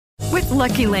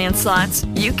Lucky Land Slots,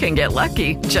 you can get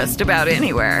lucky just about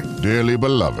anywhere. Dearly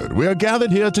beloved, we are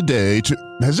gathered here today to...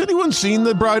 Has anyone seen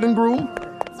the bride and groom?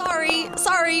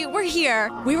 Sorry, we're here.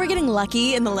 We were getting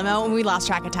lucky in the limo and we lost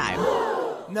track of time.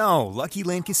 No, Lucky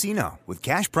Land Casino, with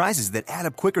cash prizes that add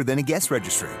up quicker than a guest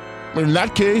registry. In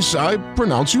that case, I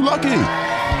pronounce you lucky.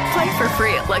 Play for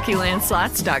free at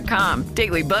LuckyLandSlots.com.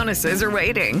 Daily bonuses are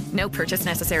waiting. No purchase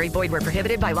necessary. Void where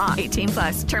prohibited by law.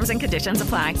 18+. Terms and conditions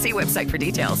apply. See website for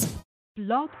details.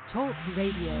 Blog Talk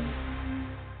Radio.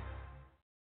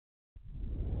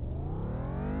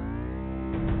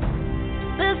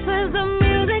 This is the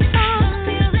music box.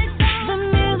 The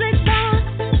music box.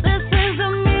 This is the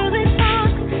music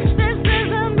box. This is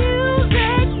the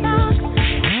music box.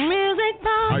 Music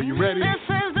box. Are you ready? This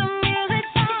is the music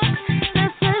box.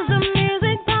 This is the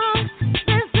music box.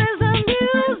 This is the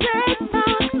music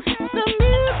box. The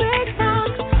music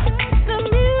box. The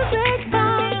music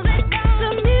box.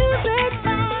 The music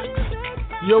box.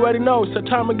 You already know, it's that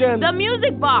time again. The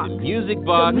music box. Music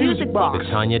Box. The Music Box. With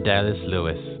Tanya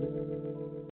Lewis.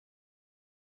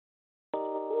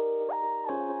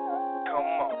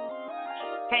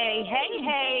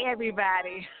 Hey,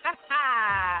 everybody.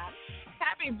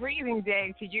 Happy Breathing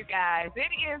Day to you guys.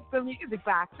 It is the Music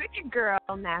Box with your girl,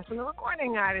 national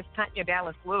recording artist, Tanya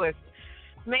Lewis.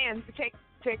 Man, take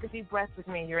a deep breath with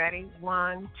me. You ready?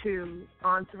 1, 2,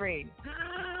 on 3.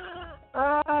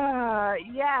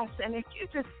 Yes, and if you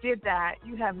just did that,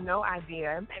 you have no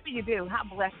idea. Maybe you do. How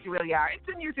blessed you really are. It's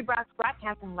the Music Box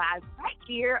broadcasting live right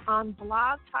here on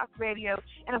Blog Talk Radio.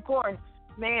 And, of course,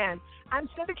 man, I'm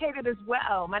syndicated as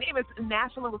well. My name is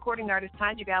national recording artist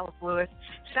Tanya Lewis.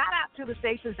 Shout out to the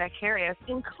stations that carry us,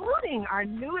 including our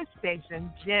newest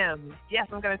station, Jim. Yes,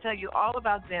 I'm going to tell you all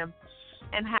about Jim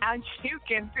and how you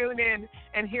can tune in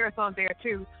and hear us on there,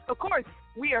 too. Of course,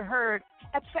 we are heard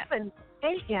at 7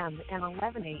 a.m. and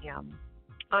 11 a.m.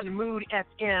 on Mood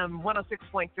FM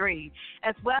 106.3,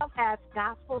 as well as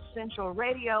Gospel Central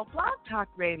Radio, Blog Talk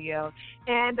Radio,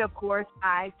 and, of course,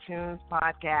 iTunes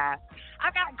Podcast.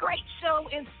 I got a great show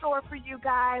in store for you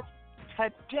guys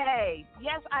today.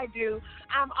 Yes, I do.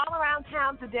 I'm all around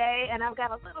town today, and I've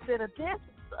got a little bit of this,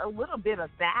 a little bit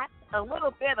of that, a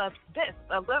little bit of this,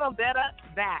 a little bit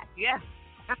of that. Yes.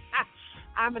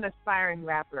 I'm an aspiring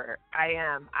rapper. I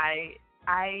am.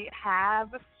 I have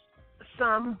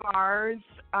some bars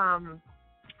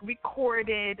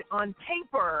recorded on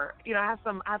paper. You know, I have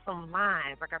some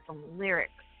lines. I got some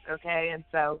lyrics, okay? And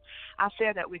so I'll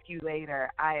share that with you later.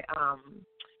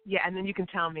 And then you can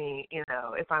tell me, you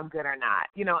know, if I'm good or not.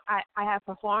 You know, I have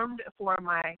performed for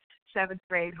my 7th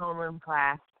grade homeroom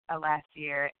class last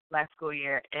school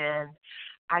year, and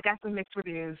I got some mixed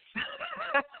reviews.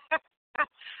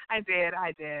 I did.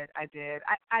 I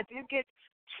did get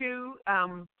 2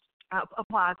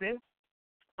 applauses.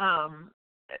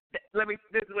 This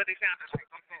is what they sounded like.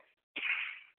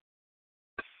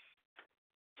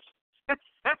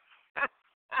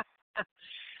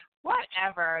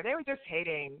 Whatever. They were just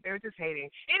hating.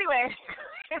 Anyway,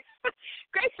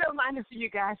 great show lineup for you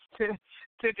guys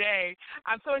today.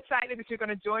 I'm so excited that you're going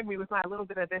to join me with my little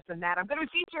bit of this and that. I'm going to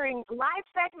be featuring live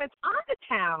segments on the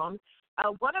town.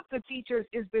 One of the features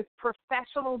is this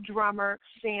professional drummer,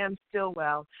 Sam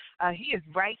Stillwell. He is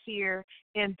right here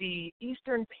in the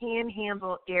Eastern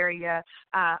Panhandle area.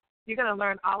 You're going to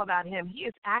learn all about him. He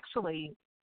is actually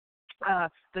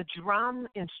the drum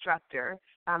instructor.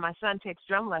 My son takes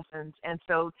drum lessons, and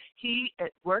so he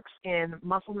works in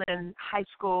Musselman High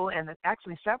School and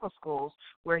actually several schools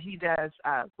where he does,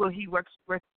 he works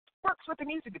with the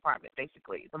music department,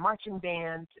 basically, the marching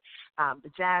bands, the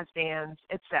jazz bands,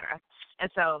 etc. And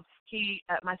so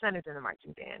my son is in the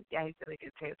marching band. Yeah, he's really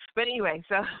good too. But anyway,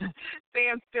 so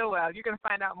Sam Stillwell, you're going to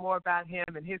find out more about him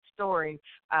and his story.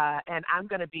 And I'm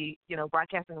going to be,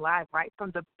 broadcasting live right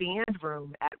from the band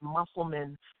room at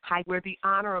Musselman High, where the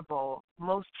honorable,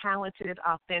 most talented,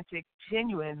 authentic,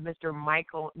 genuine Mr.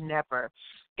 Michael Nepper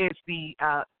is the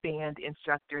band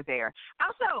instructor there.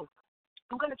 Also,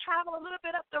 I'm going to travel a little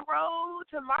bit up the road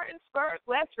to Martinsburg,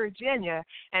 West Virginia,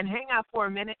 and hang out for a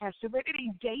minute at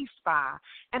Serenity Day Spa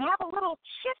and have a little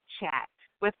chit-chat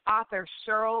with author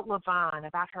Cheryle Lavonne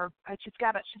about her.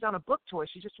 She's on a book tour.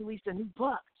 She just released a new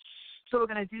book. So we're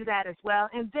going to do that as well.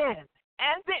 And then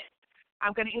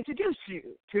I'm going to introduce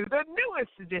you to the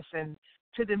newest addition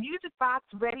to the Music Box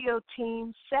Radio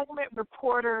team, segment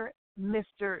reporter,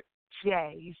 Mr.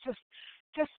 J. He's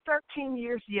just 13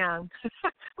 years young,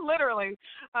 literally.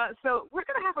 So we're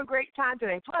going to have a great time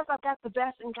today. Plus, I've got the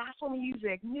best in gospel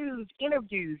music, news,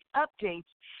 interviews, updates,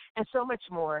 and so much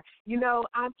more.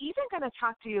 I'm even going to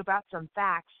talk to you about some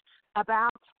facts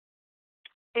about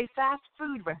a fast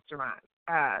food restaurant.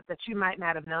 that you might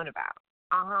not have known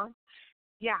about.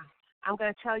 Yeah, I'm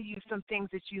going to tell you some things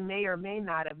that you may or may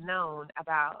not have known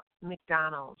about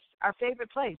McDonald's. Our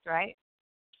favorite place, right?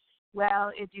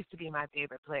 Well, it used to be my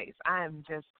favorite place. I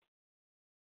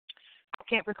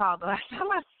can't recall the last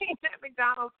time I've seen at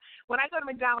McDonald's. When I go to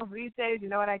McDonald's these days, you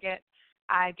know what I get?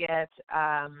 I get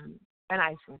an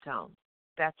ice cream cone.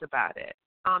 That's about it.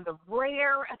 On the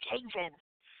rare occasion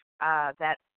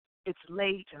that it's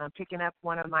late and I'm picking up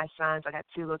one of my sons, I got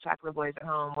 2 little chocolate boys at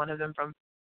home, one of them from,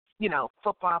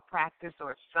 football practice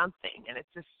or something, and it's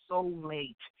just so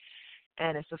late.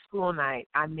 And it's a school night,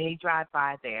 I may drive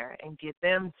by there and get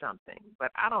them something. But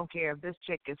I don't care if this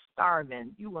chick is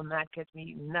starving. You will not catch me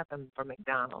eating nothing from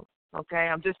McDonald's, okay?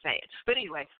 I'm just saying. But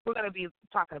anyway, we're going to be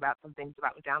talking about some things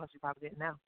about McDonald's you probably didn't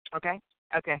know, okay?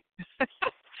 Okay.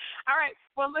 All right.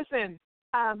 Well, listen,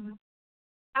 I'm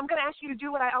going to ask you to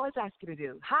do what I always ask you to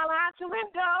do. Holla out your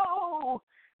window.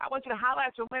 I want you to holler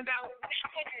at your window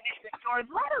or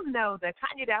let them know that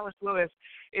Tanya Lewis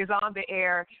is on the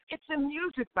air. It's a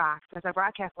music box as I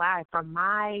broadcast live from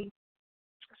my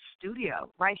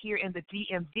studio right here in the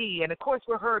DMV. And, of course,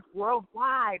 we're heard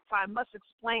worldwide, so I must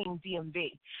explain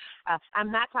DMV.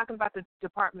 I'm not talking about the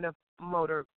Department of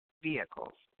Motor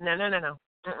Vehicles. No.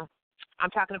 I'm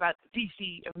talking about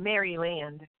D.C.,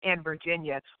 Maryland, and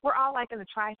Virginia. We're all like in the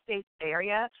tri-state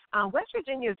area. West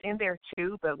Virginia is in there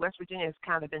too, but West Virginia has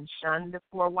kind of been shunned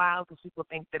for a while because people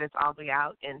think that it's all the way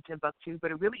out in Timbuktu, but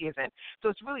it really isn't. So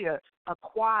it's really a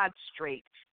quad state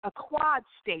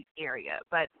area.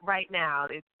 But right now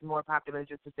it's more popular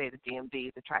just to say the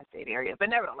DMV, the tri-state area. But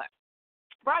nevertheless,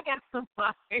 broadcasting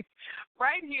live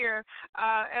right here.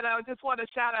 And I just want to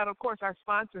shout out, of course, our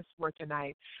sponsors for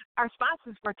tonight. Our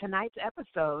sponsors for tonight's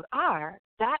episode are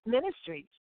That Ministries,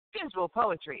 Visual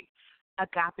Poetry,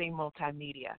 Agape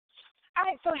Multimedia. All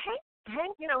right, so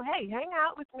hang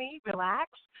out with me, relax.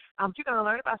 You're going to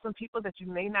learn about some people that you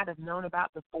may not have known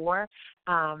about before.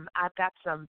 I've got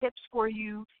some tips for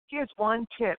you. Here's one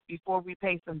tip before we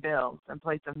pay some bills and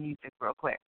play some music real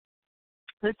quick.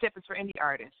 This tip is for indie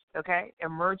artists, okay?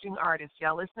 Emerging artists.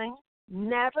 Y'all listening?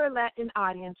 Never let an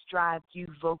audience drive you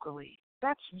vocally.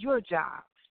 That's your job.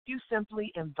 You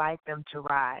simply invite them to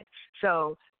ride.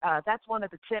 So that's one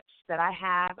of the tips that I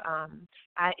have.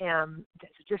 I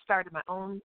just started my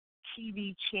own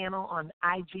TV channel on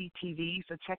IGTV,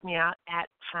 so check me out at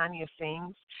Tanya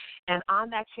Sings. And on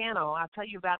that channel, I'll tell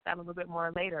you about that a little bit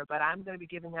more later, but I'm going to be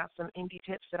giving out some indie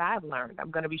tips that I've learned.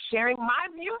 I'm going to be sharing my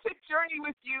music journey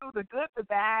with you, the good, the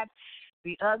bad,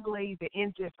 the ugly, the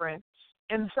indifferent,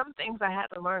 and some things I had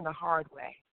to learn the hard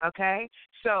way, okay?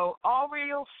 So all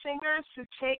real singers should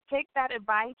take that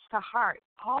advice to heart.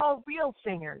 All real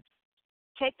singers,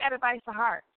 take that advice to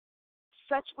heart.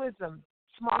 Such wisdom.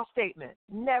 Small statement.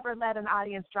 Never let an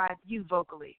audience drive you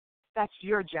vocally. That's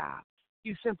your job.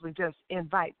 You simply just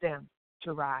invite them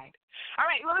to ride. All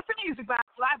right, well, it's a music box,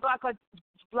 live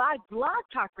blog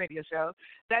talk radio show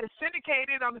that is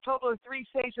syndicated on a total of 3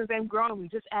 stations and growing. We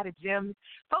just added gems,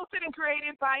 hosted and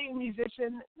created by a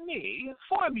musician, me,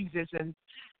 for musicians,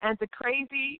 and the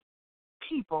crazy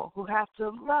people who have to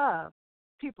love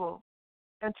people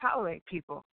and tolerate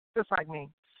people, just like me.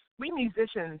 We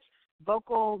musicians,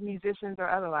 vocal musicians or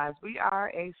otherwise, we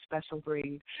are a special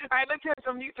breed. All right, let's hear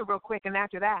some music real quick, and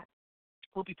after that,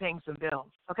 we'll be paying some bills,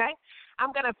 okay?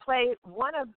 I'm going to play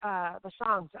one of the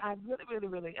songs I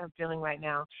really am feeling right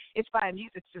now. It's by a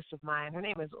music sister of mine. Her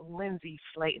name is Lindsay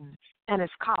Slayton, and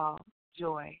it's called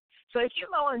Joy. So if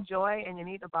you're low on joy and you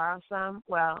need to borrow some,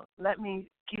 well, let me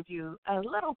give you a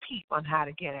little peep on how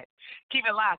to get it. Keep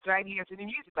it locked right here to the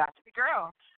music box. The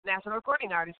girl, national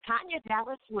recording artist Tanya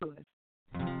Lewis.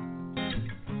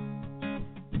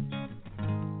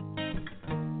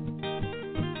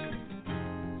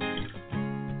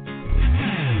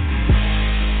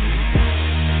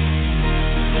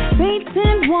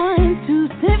 Satan wants to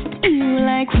sift you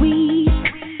like wheat,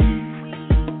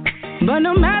 but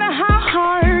no matter how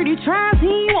hard he tries,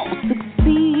 he won't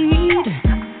succeed.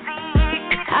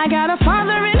 I got a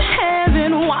Father in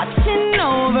heaven watching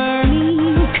over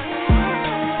me,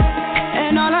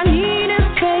 and all I need is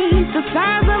faith the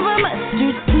size of a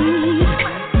mustard seed.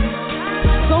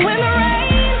 So when the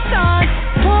rain starts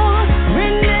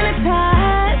pouring and the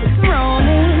tide's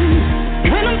rolling,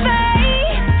 when I'm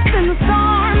faced in the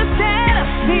storm instead of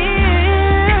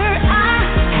fear, I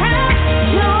have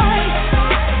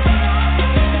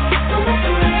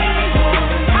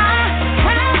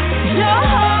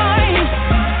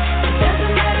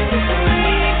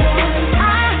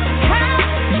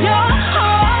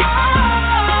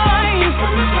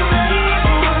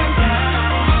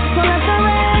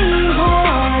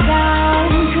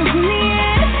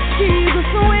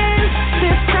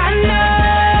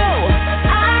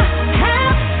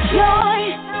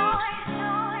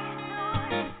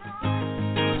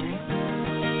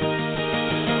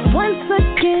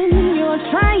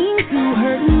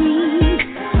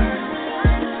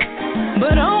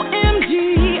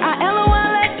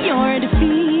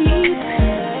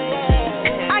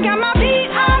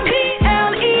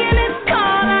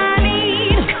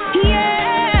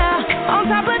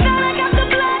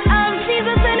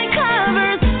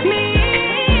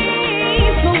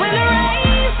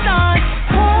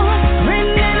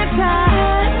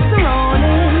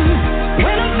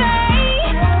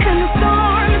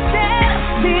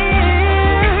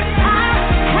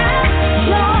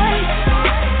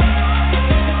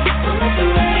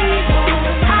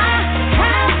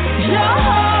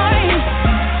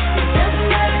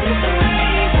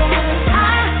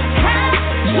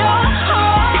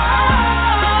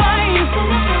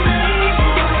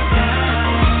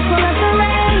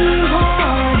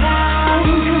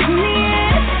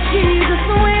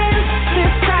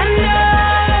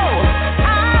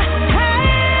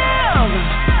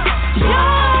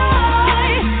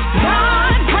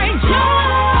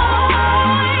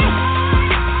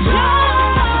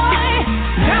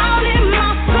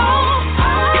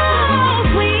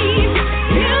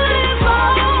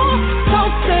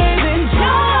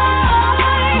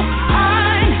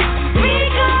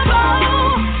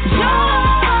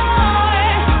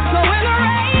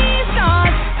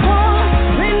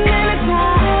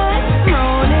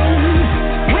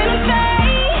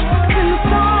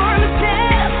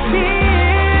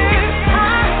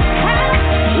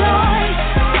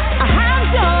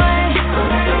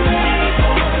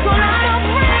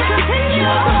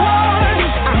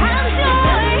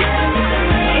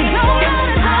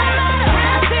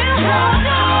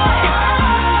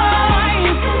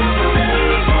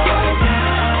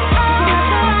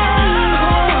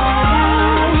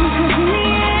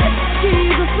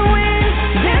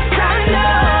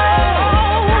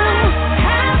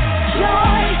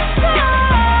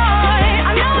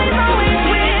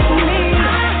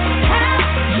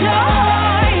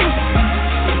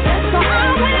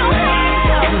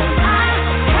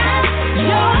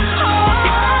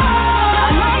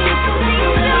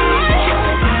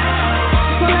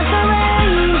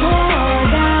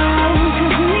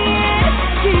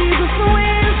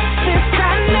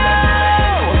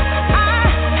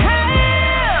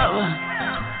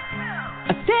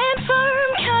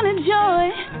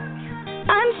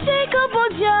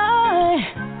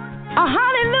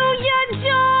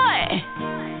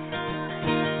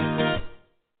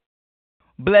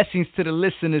Blessings to the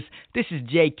listeners. This is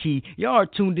J Key. Y'all are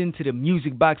tuned into the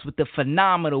Music Box with the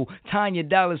phenomenal Tanya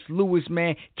Lewis,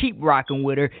 man. Keep rocking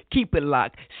with her. Keep it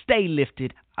locked. Stay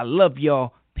lifted. I love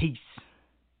y'all. Peace.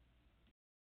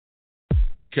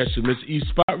 Catch the Miss E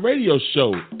Spot Radio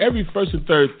Show every first and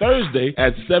third Thursday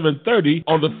at 7:30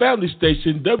 on the family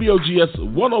station WOGS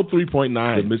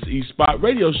 103.9. The Miss E Spot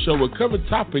Radio Show will cover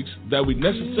topics that we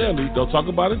necessarily don't talk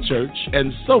about in church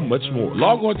and so much more.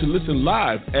 Log on to listen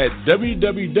live at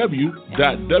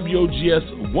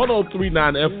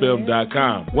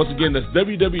www.wogs1039fm.com. Once again, that's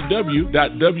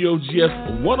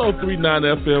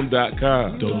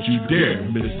www.wogs1039fm.com. Don't you dare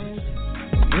miss it.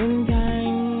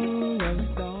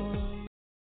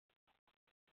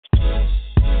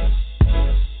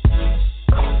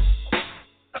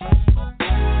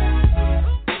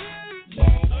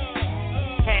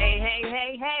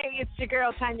 It's your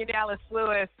girl Tanya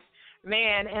Lewis,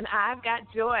 man, and I've got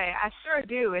joy. I sure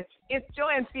do. It's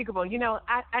joy unspeakable. You know,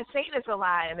 I say this a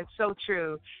lot, and it's so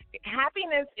true.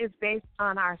 Happiness is based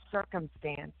on our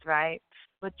circumstance, right?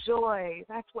 But joy,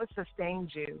 that's what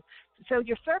sustains you. So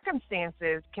your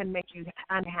circumstances can make you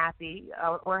unhappy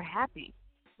or happy,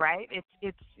 right?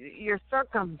 It's your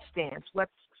circumstance,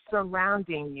 what's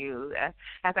surrounding you.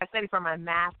 As I study for my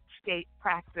math state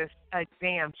practice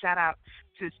exam, shout out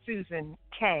to Susan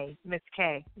K, Miss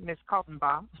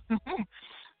Kaltenbaum,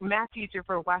 math teacher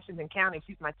for Washington County.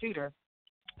 She's my tutor.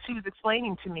 She was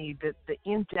explaining to me the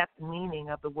in-depth meaning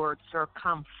of the word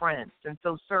circumference. And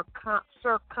so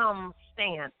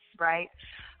circumstance, right?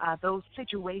 Those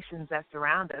situations that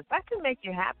surround us, that can make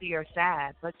you happy or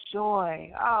sad. But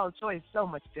joy is so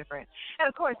much different. And,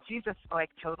 of course, Jesus,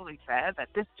 totally said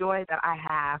that this joy that I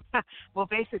have, well,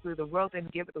 basically the world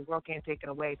didn't give it, the world can't take it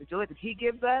away. The joy that he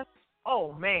gives us,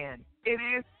 oh, man, it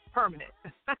is permanent,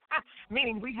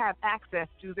 meaning we have access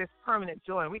to this permanent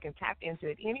joy, and we can tap into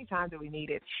it anytime that we need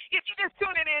it. If you just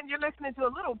tune it in, you're listening to a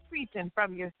little preaching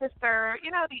from your sister, you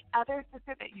know, the other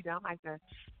sister that you don't like to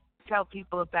tell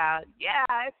people about. Yeah,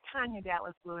 it's Tanya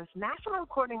Lewis, national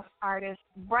recording artist,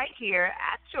 right here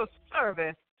at your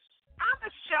service on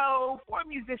the show for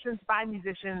musicians, by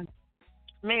musicians.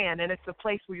 Man, and it's a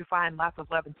place where you find lots of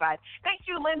love inside. Thank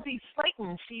you, Lindsay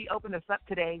Slayton. She opened us up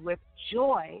today with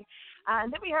joy.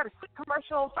 And then we heard a quick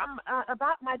commercial from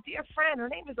about my dear friend. Her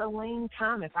name is Elaine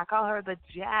Thomas. I call her the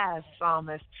jazz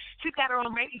psalmist. She's got her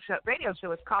own radio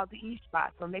show. It's called The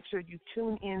E-Spot. So make sure you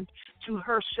tune in to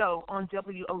her show on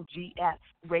WOGS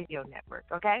Radio Network,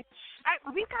 okay? All right,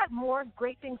 we've got more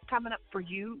great things coming up for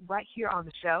you right here on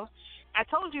the show. I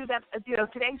told you that,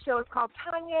 today's show is called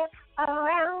Tanya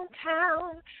Around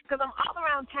Town, because I'm all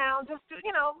around town, just do, a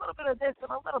little bit of this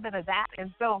and a little bit of that.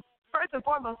 And so, first and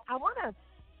foremost, I want to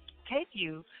take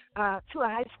you to a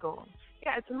high school.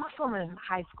 Yeah, it's a Muslim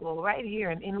high school right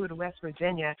here in Inwood, West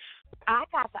Virginia. I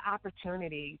got the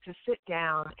opportunity to sit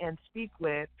down and speak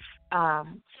with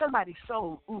somebody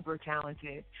so uber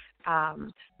talented. I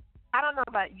don't know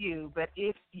about you, but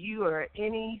if you are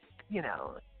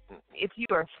if you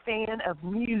are a fan of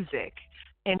music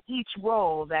and each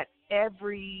role that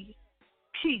every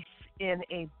piece in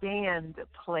a band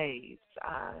plays,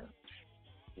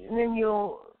 then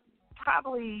you'll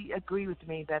probably agree with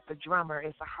me that the drummer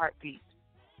is the heartbeat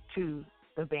to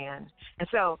the band. And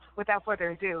so, without further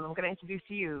ado, I'm going to introduce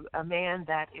to you a man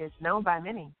that is known by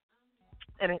many,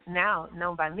 and it's now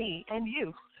known by me and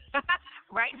you.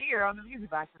 Right here on the Music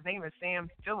Box. His name is Sam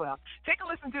Stillwell. Take a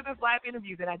listen to this live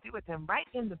interview that I do with him right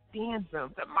in the band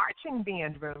room, the marching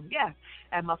band room, yes,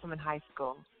 at Musselman High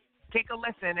School. Take a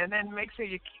listen, and then make sure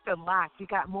you keep it locked. You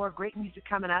got more great music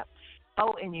coming up.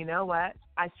 Oh, and you know what?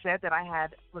 I said that I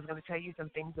was going to tell you some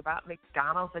things about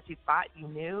McDonald's that you thought you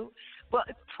knew. Well,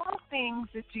 it's 12 things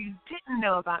that you didn't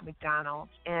know about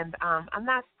McDonald's, and I'm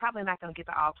probably not going to get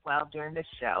to all 12 during this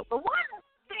show. But one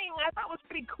thing I thought was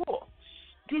pretty cool.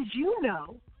 Did you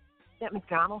know that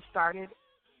McDonald's started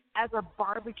as a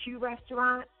barbecue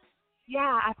restaurant?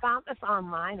 Yeah, I found this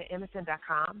online at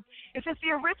MSN.com. It says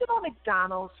the original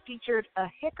McDonald's featured a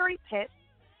hickory pit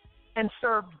and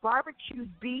served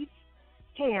barbecued beef,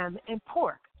 ham, and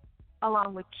pork,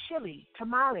 along with chili,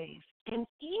 tamales, and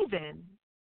even,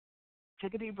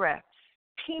 take a deep breath,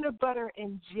 peanut butter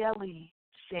and jelly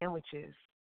sandwiches.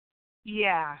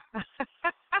 Yeah.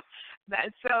 12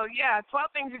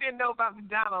 things you didn't know about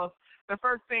McDonald's. The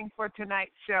first thing for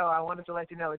tonight's show, I wanted to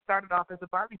let you know, it started off as a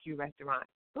barbecue restaurant.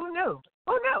 Who knew?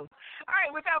 Who knew? All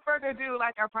right, without further ado,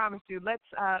 like I promised you, let's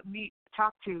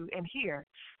talk to and hear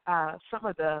some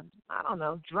of the,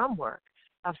 drum work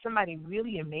of somebody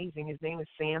really amazing. His name is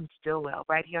Sam Stillwell,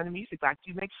 right here on the Music Box.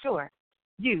 You make sure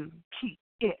you keep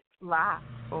it live.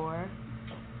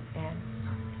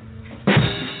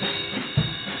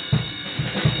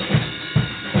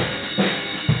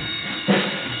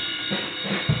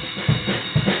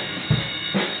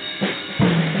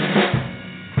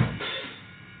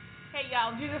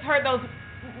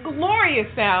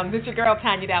 glorious sound. This is your girl,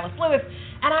 Tanya Dallas Lewis,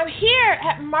 and I'm here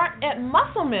at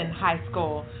Musselman High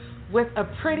School with a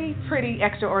pretty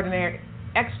extraordinary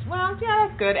guy.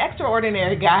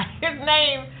 His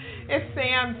name is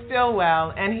Sam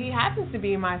Stillwell, and he happens to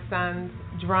be my son's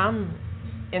drum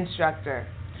instructor.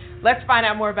 Let's find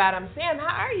out more about him. Sam, how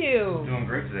are you? I'm doing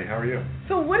great today. How are you?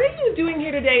 So what are you doing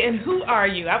here today, and who are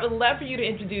you? I would love for you to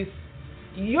introduce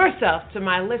yourself to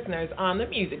my listeners on the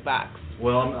Music Box.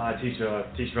 Well, I teach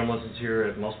drum lessons here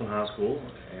at Musselman High School,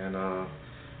 and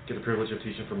get the privilege of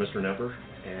teaching for Mr. Nepper,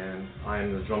 and I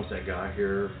am the drum set guy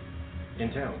here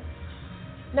in town.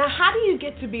 Now, how do you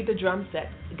get to be the drum set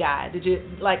guy? Did you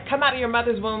come out of your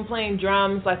mother's womb playing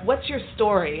drums? What's your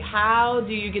story? How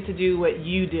do you get to do what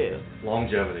you do?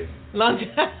 Longevity. I've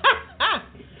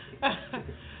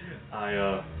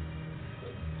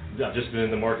just been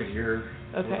in the market here.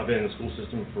 Okay. I've been in the school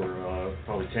system for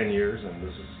probably 10 years, and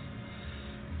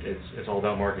it's all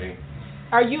about marketing.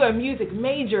 Are you a music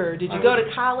major? Did you go to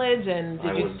college? I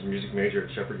was a music major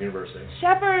at Shepherd University.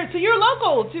 Shepherd, so you're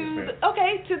local to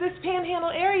this Panhandle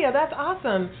area. That's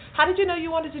awesome. How did you know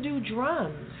you wanted to do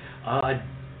drums? I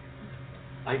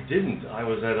didn't. I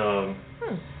was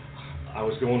I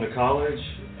was going to college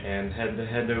and had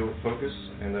no focus,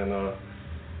 and then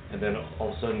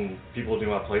all of a sudden people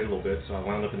knew I played a little bit, so I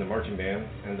wound up in the marching band,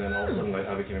 and then all of a sudden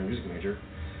I became a music major.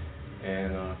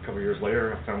 And a couple of years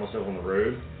later, I found myself on the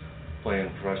road, playing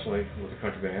professionally with a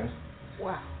country band.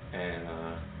 Wow. And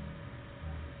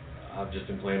I've just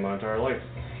been playing my entire life.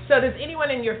 So does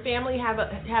anyone in your family have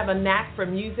a knack for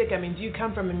music? I mean, do you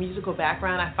come from a musical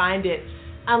background? I find it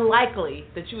unlikely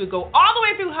that you would go all the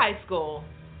way through high school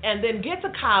and then get to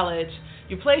college.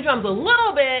 You play drums a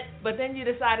little bit, but then you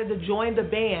decided to join the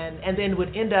band and then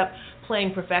would end up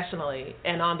playing professionally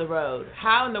and on the road.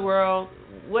 How in the world,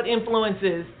 what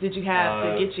influences did you have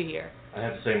to get you here? I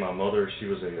have to say my mother, she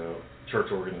was a church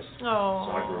organist. Oh.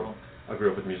 So I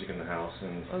grew up with music in the house,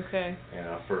 and I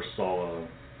first saw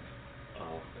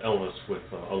Elvis with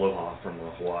Aloha from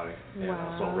Hawaii, and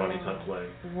I saw Ronnie Tutt play.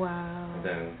 Wow. And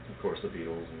then of course the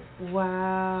Beatles.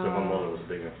 Wow. So my mother was a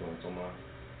big influence on my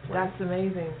playing. That's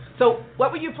amazing. So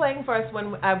what were you playing for us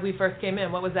when we first came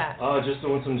in? What was that? Just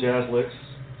doing some jazz licks,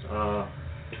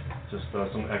 just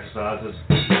some exercises.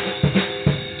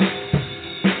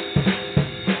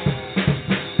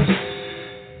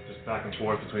 Back and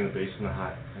forth between the bass and the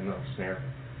hi and the snare.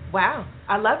 Wow,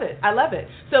 I love it.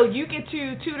 So you get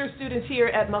to tutor students here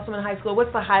at Musselman High School.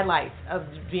 What's the highlight of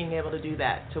being able to do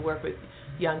that, to work with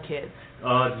young kids?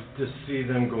 To see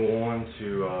them go on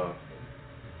to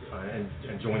and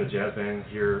join the jazz band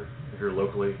here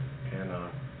locally, and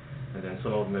then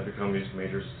some of them have become music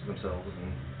majors themselves,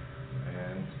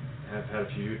 and have had a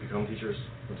few become teachers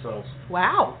themselves.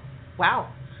 Wow.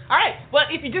 All right, well,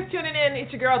 if you're just tuning in,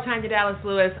 it's your girl, Tanya Dallas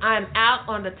Lewis. I'm out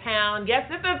on the town. Yes,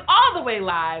 this is all the way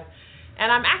live. And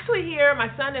I'm actually here. My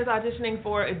son is auditioning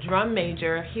for a drum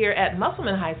major here at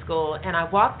Musselman High School. And I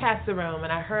walked past the room,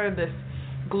 and I heard this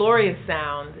glorious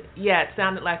sound. Yeah, it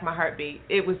sounded like my heartbeat.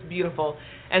 It was beautiful.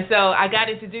 And so I got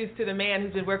introduced to the man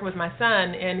who's been working with my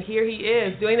son, and here he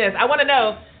is doing this. I want to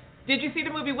know, did you see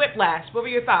the movie Whiplash? What were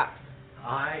your thoughts?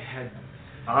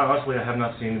 Honestly, I have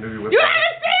not seen the movie Whiplash. You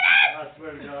haven't seen it? I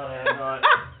swear to God, I have not.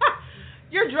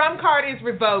 Your drum card is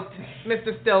revoked,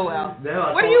 Mr. Stillwell.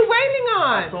 No, what are you waiting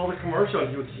on? I saw the commercial.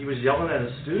 He was yelling at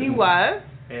his student. He was?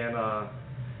 And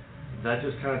that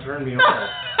just kind of turned me off.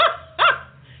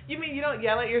 You mean you don't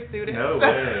yell at your students? No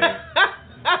way.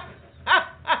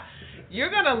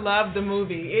 You're going to love the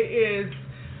movie. It is,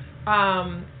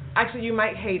 actually, you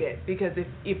might hate it, because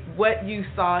if what you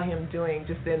saw him doing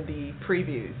just in the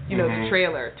previews, the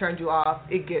trailer, turned you off,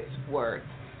 it gets worse.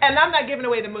 And I'm not giving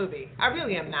away the movie. I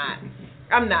really am not.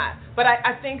 I'm not. But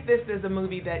I think this is a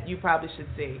movie that you probably should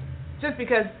see, just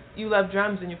because you love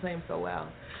drums and you play them so well.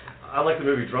 I like the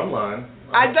movie Drumline.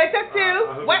 I like that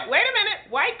too. Wait a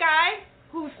minute. White guy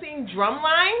who's seen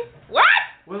Drumline? What?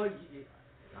 Well,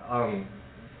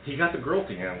 he got the girl at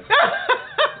the end.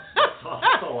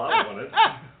 That's all I wanted.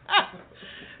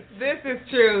 This is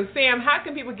true. Sam, how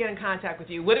can people get in contact with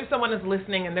you? What if someone is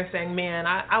listening and they're saying, man,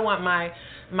 I want my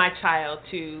child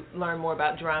to learn more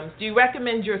about drums? Do you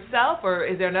recommend yourself, or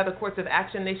is there another course of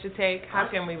action they should take? How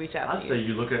can we reach out to you? I'd say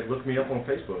you look me up on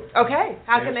Facebook. Okay.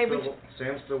 How can they reach?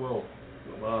 Sam Stillwell.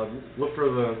 Look for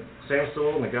the Sam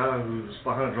Stillwell and the guy who's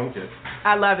behind a drum kit.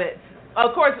 I love it.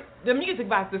 Of course, the Music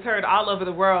Box is heard all over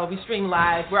the world. We stream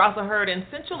live. We're also heard in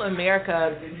Central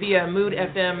America via Mood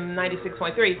FM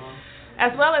 96.3.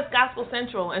 as well as Gospel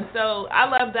Central. And so I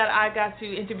love that I got to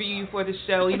interview you for the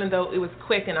show, even though it was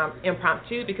quick and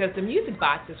impromptu, because the Music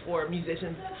Box is for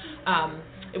musicians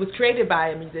It was created by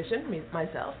a musician,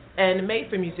 myself, and made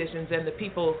for musicians and the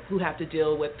people who have to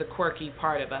deal with the quirky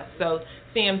part of us. So,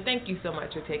 Sam, thank you so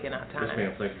much for taking out time. Yes,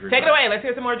 ma'am. Thank you for your Take it time. away. Let's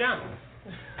hear some more drums.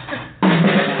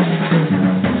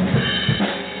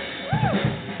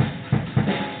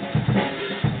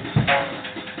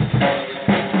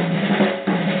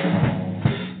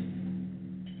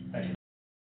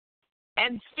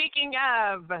 And speaking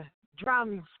of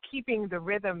drums keeping the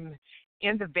rhythm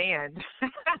in the band,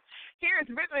 here is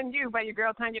Rhythm and You by your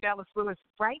girl Tanya Lewis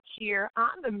right here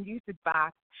on the Music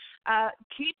Box.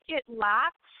 Keep it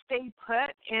locked, stay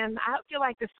put, and I hope you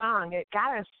like the song. It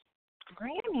got a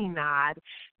Grammy nod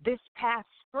this past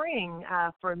spring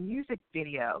for music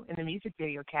video, in the music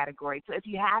video category. So if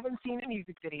you haven't seen the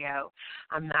music video,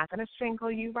 I'm not going to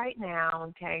strangle you right now,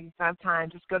 okay?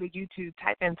 Sometimes just go to YouTube,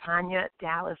 type in Tanya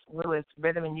Lewis,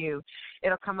 Rhythm and You.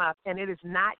 It'll come up, and it is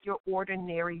not your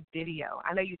ordinary video.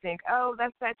 I know you think, oh,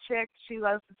 that's that chick. She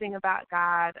loves to sing about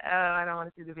God. Oh, I don't want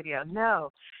to see the video.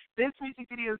 No. This music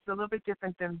video is a little bit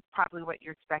different than probably what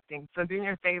you're expecting. So do me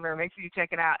a favor, make sure you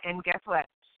check it out. And guess what?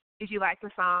 If you like the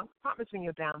song, promise me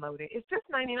you'll download it. It's just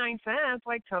 99 cents,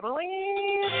 like totally.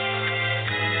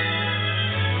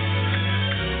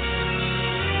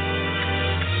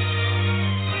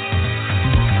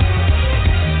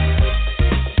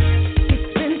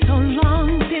 It's been so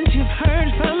long since you've heard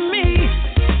from me.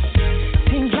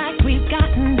 Seems like we've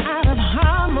gotten out of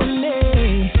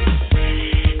harmony.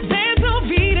 There's no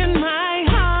beat in my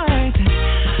heart.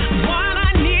 What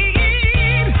I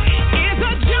need is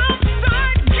a jump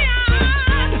start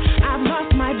gun. I've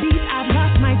lost my beat, I've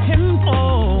lost my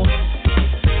tempo.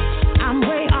 I'm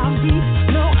way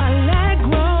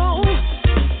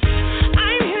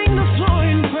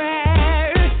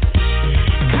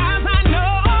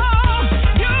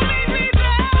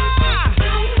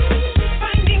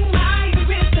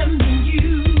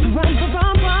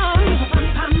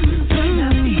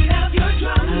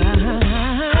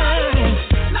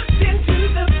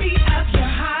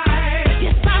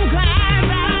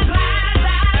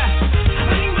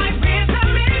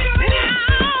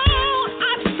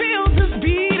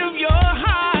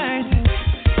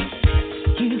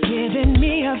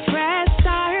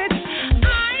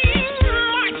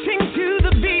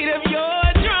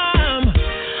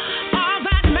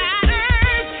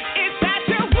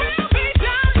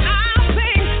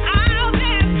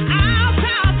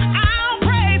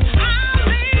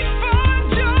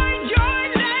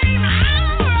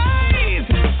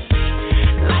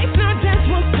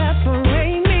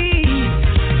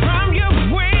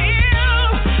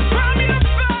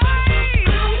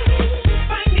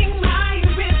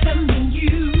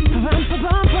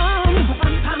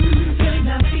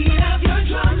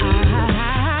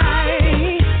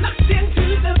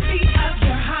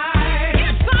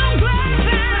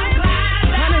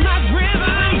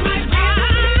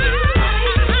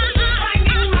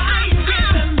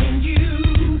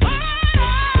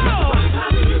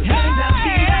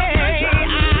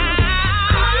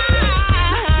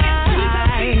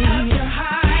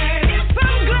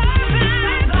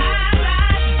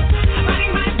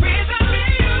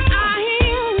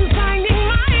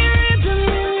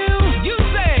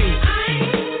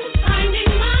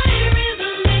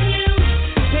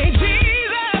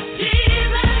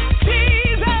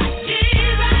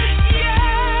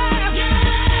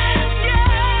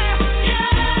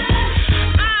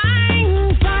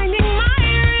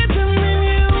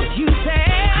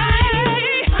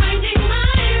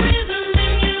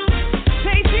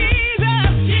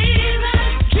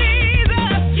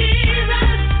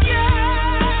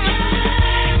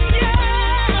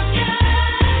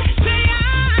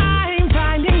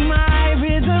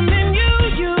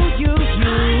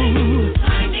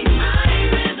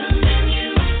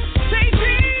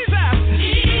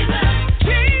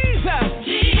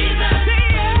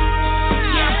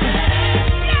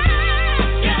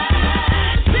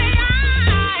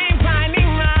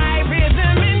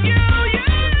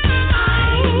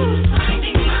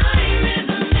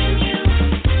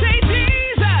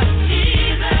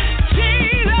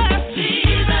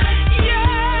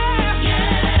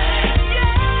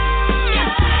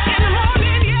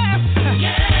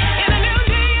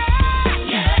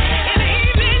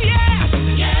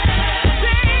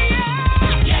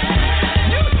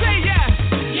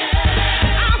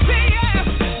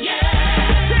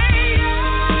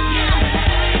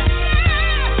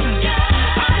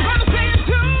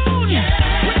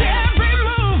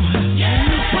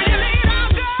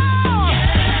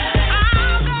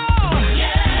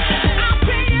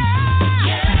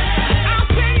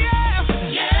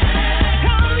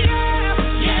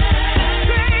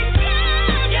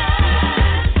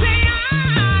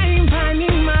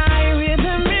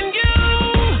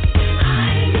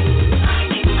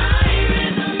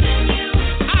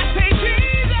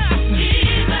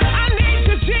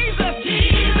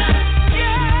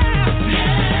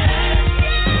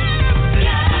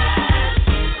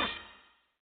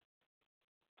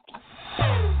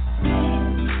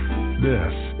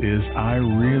This is I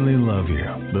Really Love You,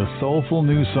 the soulful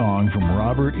new song from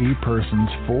Robert E. Person's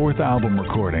fourth album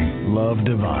recording, Love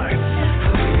Divine.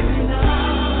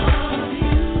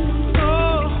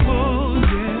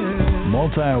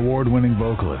 Multi-award-winning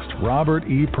vocalist Robert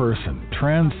E. Person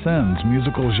transcends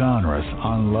musical genres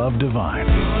on Love Divine.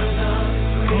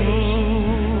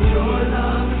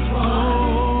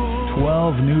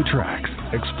 12 new tracks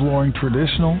exploring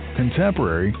traditional,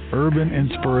 contemporary, urban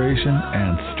inspiration,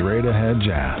 and straight-ahead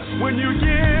jazz. When you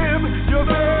give your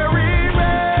very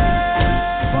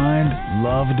best. Find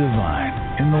Love Divine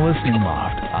in the Listening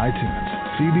Loft, iTunes,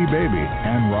 CD Baby,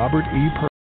 and Robert E. Person.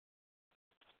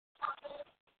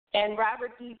 And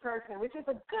Robert E. Person, which is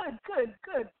a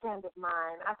good friend of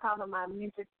mine. I call him my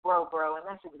music bro, and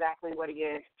that's exactly what he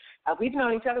is. We've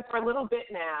known each other for a little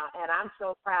bit now, and I'm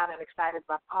so proud and excited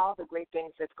about all the great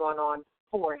things that's going on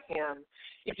for him.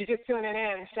 If you're just tuning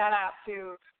in, shout out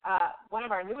to one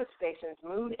of our newest stations,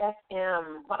 Mood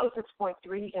FM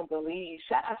 106.3 in Belize.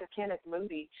 Shout out to Kenneth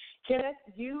Moody. Kenneth,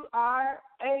 you are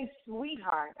a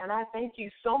sweetheart, and I thank you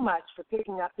so much for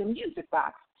picking up the music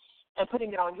box and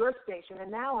putting it on your station, and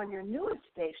now on your newest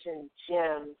station,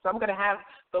 Jim. So I'm going to have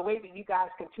the way that you guys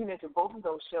can tune into both of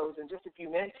those shows in just a few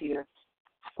minutes here.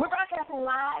 We're broadcasting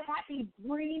live. Happy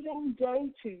breathing day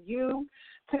to you.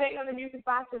 Today on the Music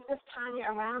Box is just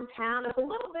Tanya Around Town. It's a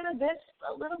little bit of this,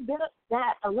 a little bit of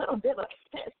that, a little bit of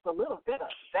this, a little bit of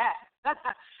that.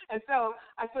 And so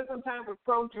I spent some time with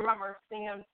pro drummer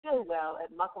Sam Stillwell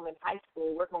at Musselman High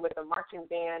School, working with the marching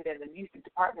band and the music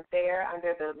department there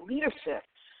under the leadership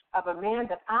of a man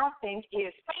that I think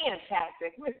is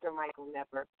fantastic, Mr. Michael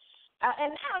Nepper.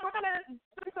 And now we're going to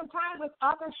spend some time with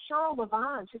author Cheryle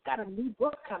Lavonne. She's got a new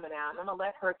book coming out, and I'm going to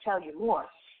let her tell you more.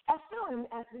 As soon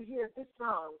as we hear this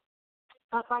song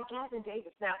by Gavin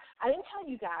Davis. Now, I didn't tell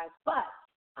you guys, but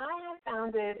I have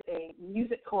founded a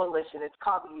music coalition. It's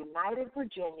called the United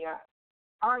Virginia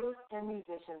Artists and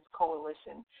Musicians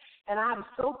Coalition. And I'm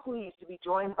so pleased to be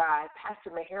joined by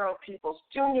Pastor Cheryle Peoples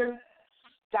Jr.,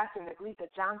 Dr. Neglita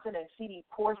Johnson, and C.D.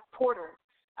 Porter.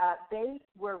 They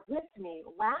were with me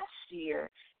last year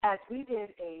as we did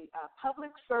a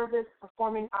public service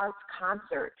performing arts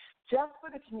concert just for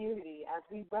the community as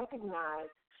we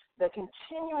recognized the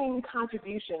continuing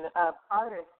contribution of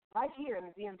artists right here in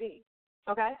the DMV.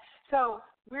 Okay? So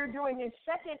we're doing a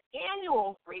second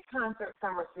annual free concert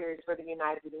summer series for the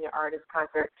United Virginia Artists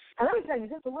Concert. And let me tell you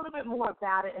just a little bit more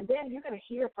about it, and then you're going to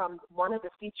hear from one of the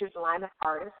featured lineup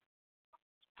artists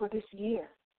for this year.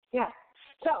 Yeah.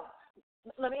 So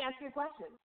let me ask you a question.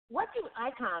 What do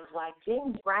icons like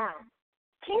James Brown,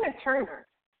 Tina Turner,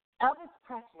 Elvis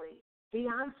Presley,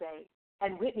 Beyonce,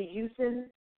 and Whitney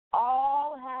Houston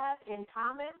all have in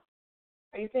common?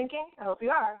 Are you thinking? I hope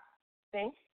you are.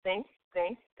 Think.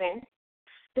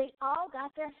 They all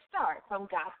got their start from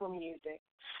gospel music.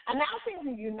 Announcing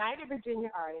the United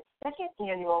Virginia Artists' second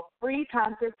annual free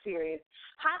concert series,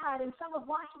 highlighting some of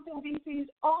Washington, D.C.'s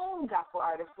own gospel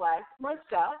artists like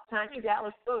myself, Tanya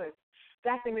Lewis,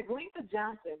 Dr. Neglita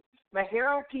Johnson,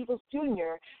 Cheryle Peoples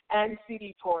Jr., and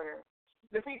C.D. Porter.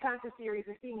 The free concert series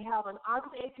is being held on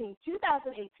August 18,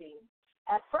 2018,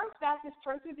 at First Baptist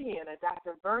Church of Vienna,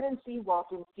 Dr. Vernon C.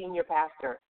 Walton, Senior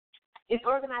Pastor. It's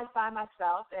organized by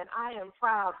myself, and I am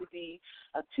proud to be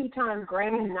a two-time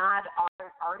Grammy nod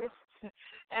artist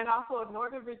and also a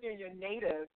Northern Virginia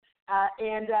native.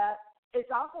 It's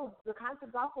also, the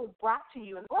concert's also brought to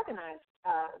you and organized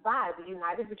by the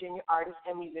United Virginia Artists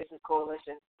and Musicians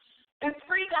Coalition. This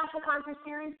free gospel concert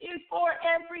series is for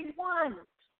everyone.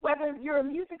 Whether you're a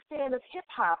music fan of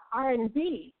hip-hop,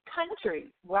 R&B,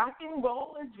 country, rock and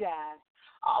roll, or jazz,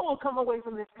 all will come away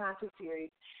from this concert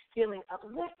series feeling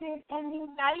uplifted and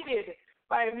united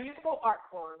by a musical art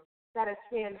form that has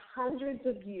spanned hundreds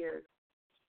of years,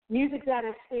 music that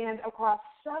has spanned across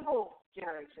several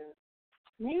generations,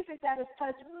 music that has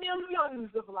touched millions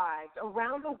of lives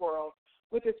around the world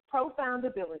with its profound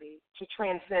ability to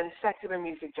transcend secular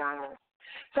music genres.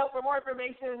 So for more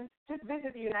information, just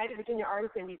visit the United Virginia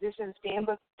Artists and Musicians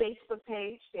Facebook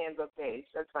page.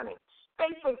 That's funny.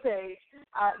 Facebook page.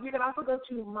 You can also go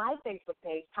to my Facebook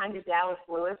page, Tanya Dallas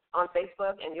Lewis, on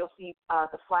Facebook, and you'll see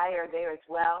the flyer there as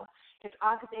well. It's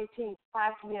August 18th,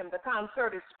 5 p.m. The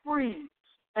concert is free.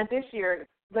 And this year,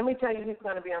 let me tell you who's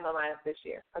going to be on the lineup this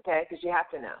year, okay, because you have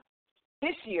to know.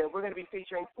 This year, we're going to be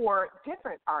featuring 4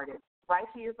 different artists right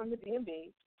here from the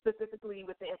DMV, specifically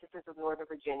with the emphasis of Northern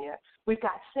Virginia. We've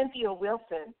got Cynthia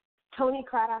Wilson, Tony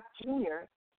Craddock Jr.,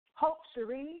 Hope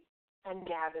Cherie, and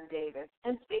Gavin Davis.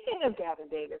 And speaking of Gavin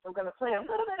Davis, I'm going to play a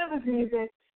little bit of his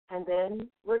music, and then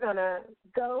we're going to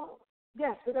go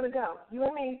Yes, we're going to go. You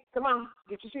and me. Come on,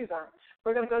 get your shoes on.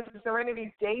 We're going to go to the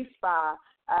Serenity Day Spa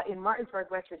in Martinsburg,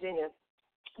 West Virginia.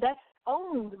 That's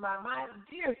owned by my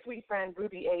dear sweet friend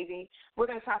Ruby Avey. We're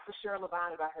going to talk to Cheryle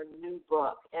Lavonne about her new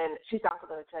book, and she's also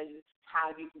going to tell you how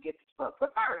you can get this book.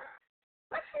 But first,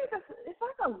 let's hear this. It's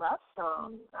like a love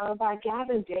song by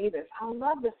Gavin Davis. I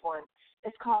love this one.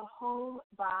 It's called Home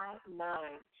by 9.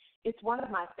 It's one of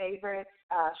my favorites.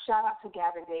 Shout out to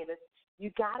Gavin Davis.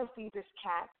 You got to see this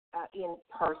cat in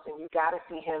person. You got to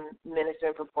see him minister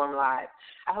and perform live.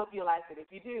 I hope you like it. If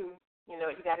you do, you know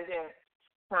what you got to do.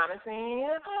 Promising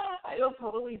you'll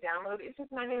totally download it. It's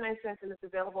just 99 cents, and it's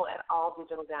available at all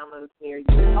digital downloads near you.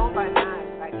 Home by 9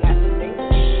 by Gavin Davis.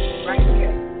 Right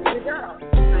here. It's your girl.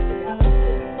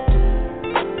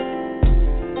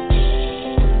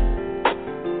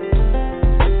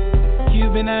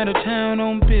 You've been out of town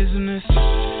on business.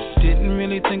 Didn't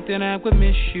really think that I would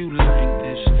miss you like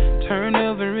this. Turned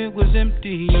over, it was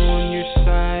empty on your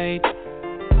side.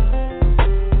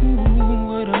 Ooh,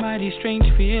 what a mighty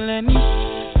strange feeling.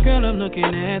 Girl, I'm looking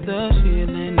at the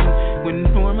ceiling. When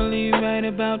normally right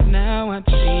about now I'd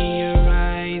see your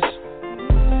eyes.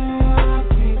 I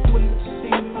can't wait to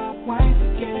see my wife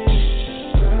again.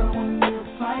 Girl, when your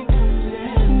flight comes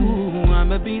in. Ooh,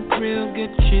 I'ma be thrilled,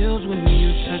 get chills when you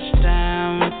touch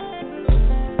down.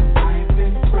 I've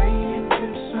been praying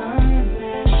concerning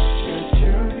your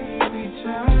journey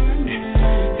returning.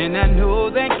 And I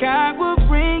know that God will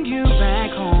bring you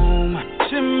back home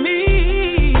to me.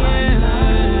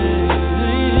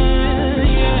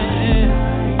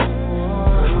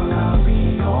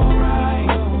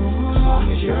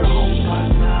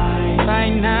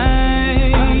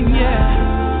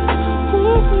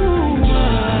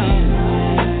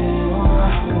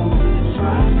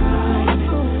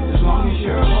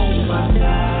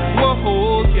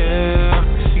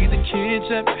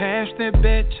 That past their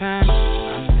bedtime,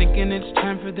 I'm thinking it's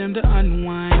time for them to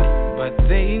unwind, but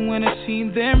they wanna see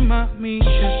their mommy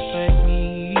just like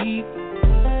me.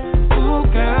 Oh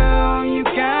girl, you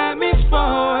got me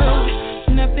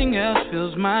spoiled. Nothing else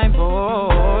fills my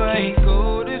void. Can't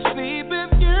go to sleep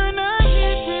if you're not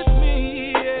here with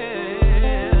me.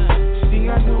 Yeah. See,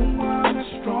 I know I'm a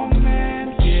strong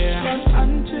man. Yeah. But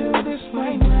until this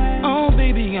night lands. Oh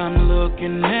baby, I'm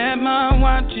looking at my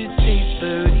watch. It's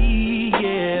 8:30.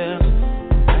 Yeah,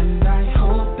 and I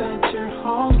hope that you're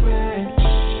hungry,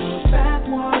 so that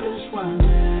water's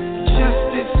running.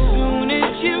 Just as soon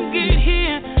as you get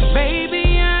here,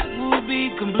 baby, I will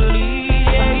be complete.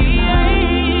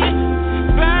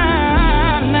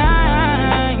 By 9,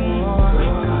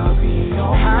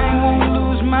 I won't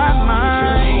lose my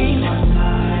mind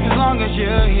as long as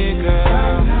you're here,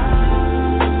 girl.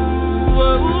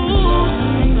 Whoa.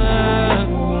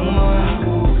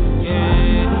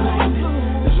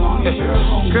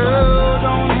 Girl,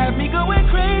 don't have me going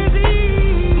crazy.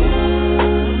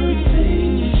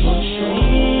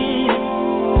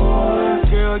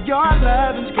 Girl, your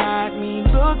love's got me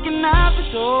looking out the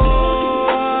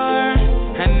door.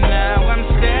 And now I'm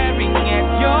staring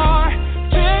at your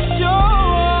pictures.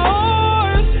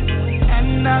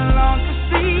 And I long to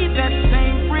see that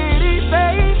same pretty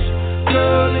face.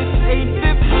 Girl, it's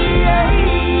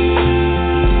 8:58.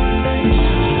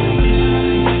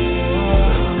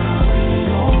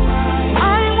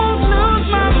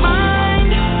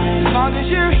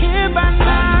 You're here by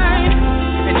 9,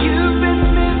 and you've been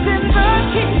missing the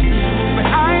kiss, but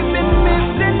I've been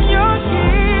missing your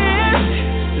kiss.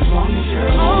 As long as you're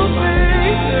home,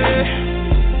 baby.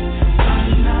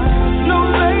 No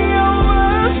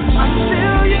layovers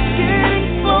until you're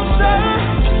getting closer.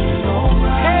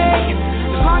 Hey,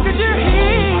 as long as you're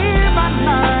here by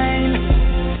 9,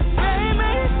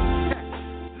 baby.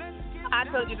 I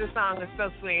told you this song is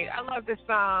so sweet. I love this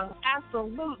song.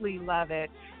 Absolutely love it.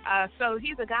 So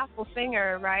he's a gospel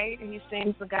singer, right? He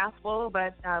sings the gospel,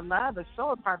 but love is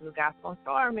so a part of the gospel, and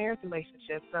so are marriage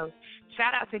relationships. So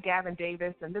shout out to Gavin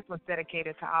Davis, and this one's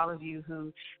dedicated to all of you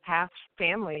who have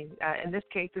family. In this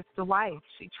case, it's the wife.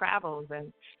 She travels,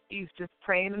 and he's just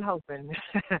praying and hoping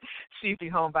she'll be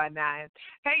home by 9.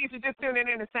 Hey, if you're just tuning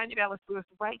in, it's Tanya Lewis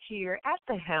right here at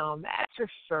the helm, at your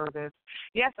service.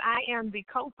 Yes, I am the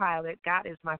co-pilot. God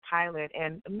is my pilot.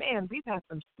 And, man, we've had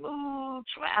some smooth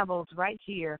travels right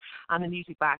here on the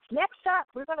Music Box. Next up,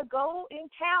 we're going to go in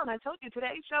town. I told you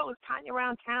today's show is Tanya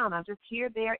Around Town. I'm just here,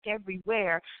 there,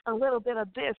 everywhere. A little bit of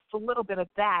this, a little bit of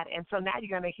that. And so now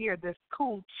you're going to hear this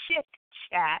cool chick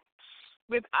chat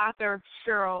with author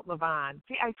Cheryle Lavonne.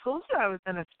 See, I told you I was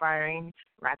an aspiring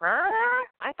rapper.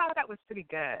 I thought that was pretty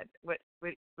good. What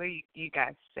do you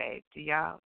guys say? Do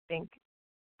y'all think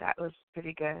that was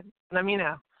pretty good? Let me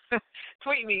know.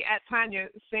 tweet me at Tanya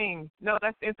Sings. No,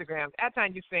 that's Instagram, at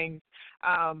Tanya Sings.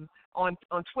 On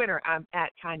Twitter, I'm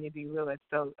at Tanya D. Lewis.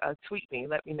 So tweet me.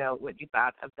 Let me know what you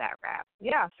thought of that rap.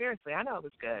 Yeah, seriously, I know it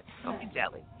was good. Don't be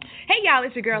jelly. Hey, y'all,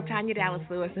 it's your girl, Tanya Dallas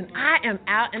Lewis, and I am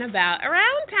out and about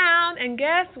around town. And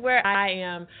guess where I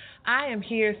am? I am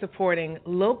here supporting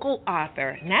local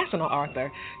author, national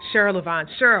author, Cheryle Lavonne.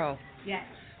 Cheryle. Yes.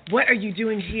 What are you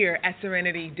doing here at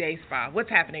Serenity Day Spa? What's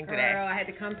happening today? Girl, I had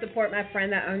to come support my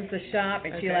friend that owns the shop,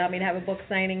 and she Okay. allowed me to have a book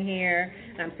signing here.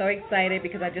 And I'm so excited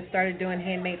because I just started doing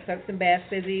handmade soaps and bath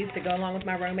fizzies to go along with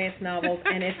my romance novels,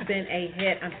 and it's been a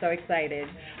hit. I'm so excited.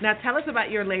 Now, tell us about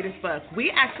your latest book.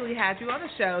 We actually had you on the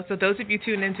show, so those of you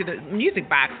tuned into the Music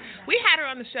Box, we had her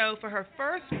on the show for her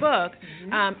first book.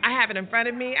 I have it in front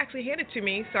of me. Actually, hand it to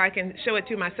me so I can show it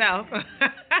to myself.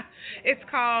 It's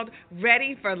called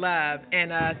Ready for Love,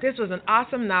 and this was an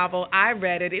awesome novel. I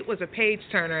read it. It was a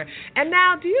page-turner. And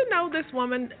now, do you know this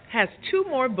woman has 2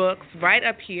 more books right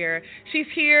up here? She's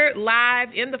here live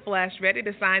in the flesh, ready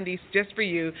to sign these just for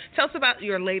you. Tell us about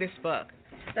your latest book.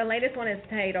 The latest one is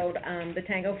titled The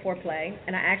Tango Foreplay,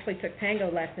 and I actually took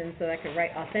tango lessons so that I could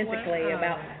write authentically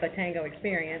about the tango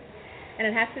experience. And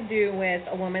it has to do with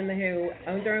a woman who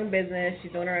owns her own business.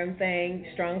 She's doing her own thing,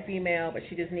 strong female, but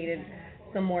she just needed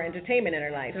some more entertainment in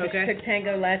her life. So Okay. she took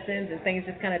tango lessons, and things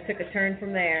just kind of took a turn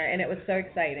from there, and it was so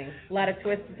exciting. A lot of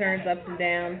twists and turns, ups and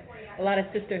downs, a lot of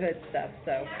sisterhood stuff.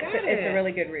 So it's a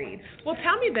really good read. Well,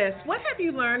 tell me this. What have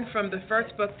you learned from the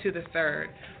first book to the third?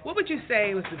 What would you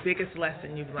say was the biggest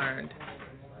lesson you've learned?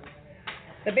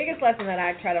 The biggest lesson that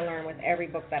I try to learn with every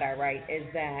book that I write is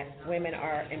that women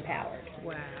are empowered.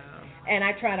 Wow. And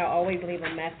I try to always leave a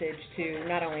message to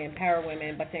not only empower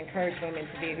women, but to encourage women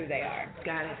to be who they are.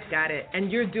 Got it.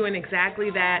 And you're doing exactly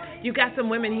that. You've got some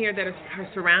women here that are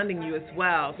surrounding you as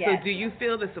well. Yes. So do you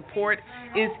feel the support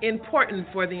is important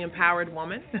for the empowered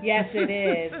woman? Yes, it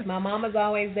is. My mama's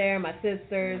always there, my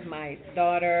sisters, my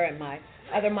daughter, and my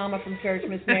other mama from church,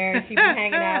 Miss Mary. She's been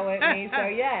hanging out with me. So,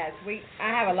 yes, I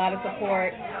have a lot of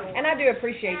support. And I do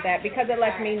appreciate that because it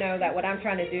lets me know that what I'm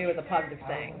trying to do is a positive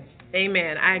thing.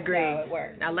 Amen. I agree. So it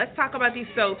works. Now let's talk about these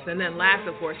soaps, and then last,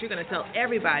 of course, you're going to tell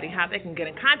everybody how they can get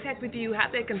in contact with you, how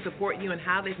they can support you, and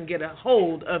how they can get a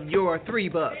hold of your 3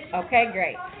 books. Okay,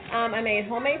 great. I made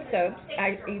homemade soaps.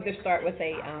 I either start with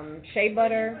a shea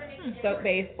butter, soap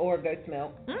base, or goat's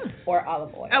milk, or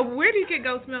olive oil. Where do you get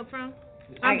goat's milk from?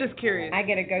 I'm just curious. I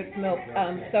get a goat's milk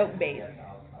soap base.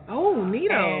 Oh,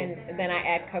 neato. And then I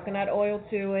add coconut oil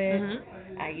to it.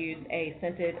 I use a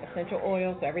scented essential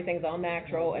oil, so everything's all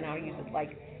natural, and I'll use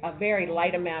like a very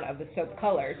light amount of the soap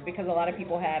colors because a lot of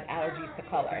people have allergies to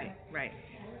color. Right.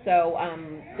 So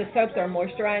the soaps are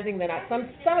moisturizing. Then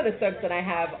some of the soaps that I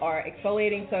have are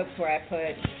exfoliating soaps where I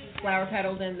put flower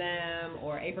petals in them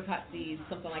or apricot seeds,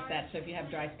 something like that. So if you have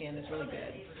dry skin, it's really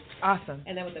good. Awesome.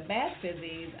 And then with the bath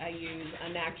fizzies, I use a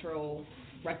natural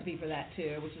recipe for that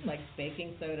too, which is like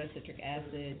baking soda, citric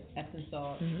acid, Epsom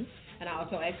salt, and I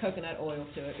also add coconut oil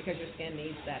to it because your skin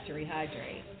needs that to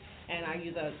rehydrate. And I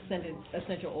use a scented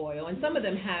essential oil, and some of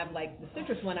them have, like the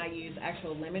citrus one, I use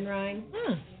actual lemon rind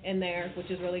in there, which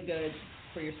is really good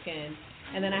for your skin.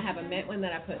 And then I have a mint one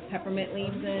that I put peppermint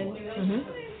leaves in,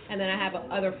 and then I have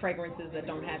other fragrances that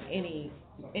don't have any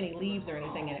leaves or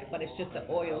anything in it, but it's just the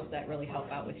oils that really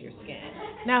help out with your skin.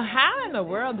 Now, how in the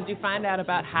world did you find out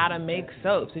about how to make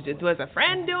soaps? Was a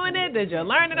friend doing it? Did you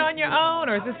learn it on your own,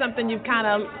 or is this something you've kind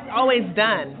of always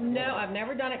done? No, I've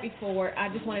never done it before. I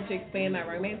just wanted to expand my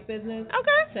romance business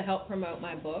to help promote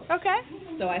my book. Okay.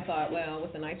 So I thought, well,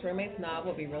 with a nice romance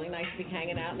novel, it'd be really nice to be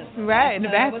hanging out in the in the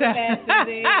bathtub with a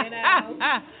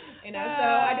bath you know, so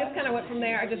I just kind of went from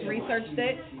there. I just researched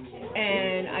it,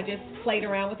 and I just played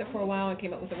around with it for a while and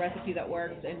came up with a recipe that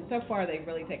works, and so far they've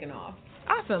really taken off.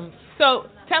 Awesome. So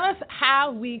tell us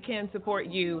how we can support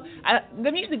you.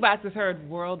 The Music Box is heard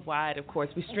worldwide, of course.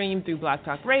 We stream through Blog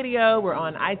Talk Radio. We're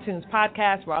on iTunes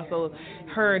Podcast. We're also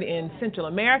heard in Central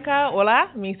America.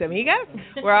 Hola, mis amigas.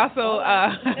 We're also,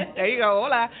 there you go,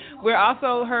 hola. We're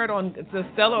also heard on the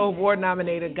Stellar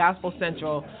Award-nominated Gospel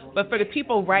Central. But for the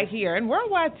people right here, and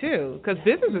worldwide too, because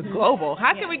business is global,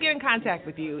 how can we get in contact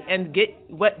with you and get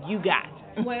what you got?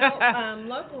 Well,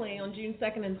 locally on June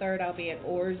 2nd and 3rd, I'll be at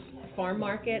Orr's Farm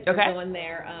Market. They're doing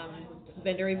their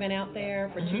vendor event out there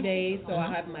for 2 days, so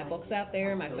I'll have my books out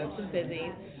there, my soaps and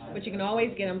fizzies. But you can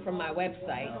always get them from my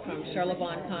website, from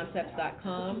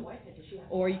CheryleLavonneConcepts.com.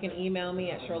 or you can email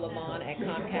me at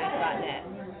CheryleLavonne@comcast.net.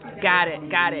 Got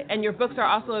it. And your books are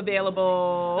also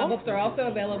available? My books are also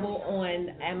available on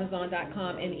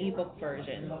Amazon.com in ebook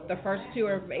version. The first two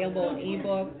are available in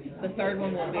ebook. The third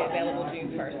one will be available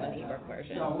June 1st in ebook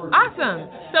version. Awesome.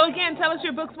 So again, tell us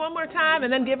your books one more time,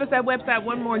 and then give us that website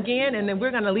one more again, and then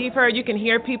we're going to leave her. You can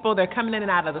hear people. They're coming in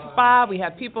and out of the spa. We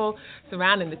have people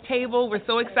surrounding the table. We're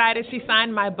so excited. She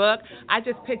signed my book. I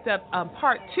just picked up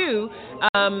part 2.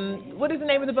 What is the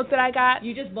name of the book that I got?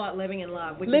 You just bought Living in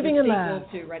Love, which Living is in a sequel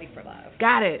Love. to Ready for Love.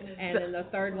 Got it. And then the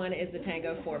third one is the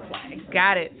Tango Foreplay.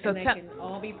 Got it. So and they can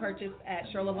all be purchased at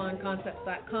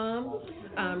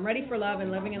CherylLavonneConcepts.com. Ready for Love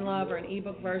and Living in Love, or an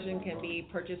ebook version, can be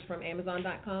purchased from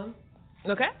Amazon.com.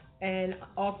 Okay. And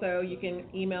also, you can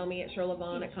email me at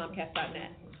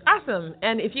CherylLavonne@Comcast.net. Awesome.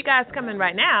 And if you guys come in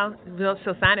right now,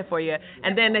 she'll sign it for you.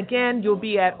 And then again, you'll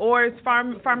be at Orr's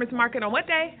Farmers Market on what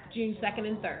day? June 2nd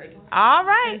and 3rd. All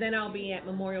right. And then I'll be at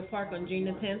Memorial Park on June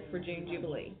the 10th for June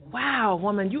Jubilee. Wow,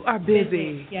 woman, you are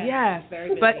busy. Yes. Very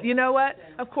busy. But you know what?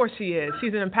 Of course she is.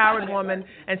 She's an empowered woman,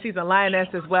 and she's a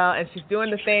lioness as well, and she's doing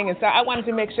the thing. And so I wanted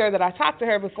to make sure that I talked to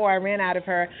her before I ran out of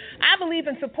her. I believe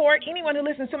in support. Anyone who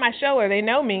listens to my show, or they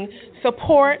know me,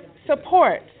 support.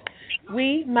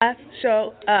 We must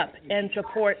show up and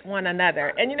support one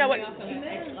another. And you know what? What?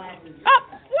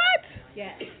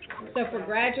 Yes. So for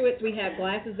graduates, we have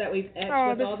glasses that we've etched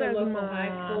with all the local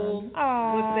high schools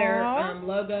with their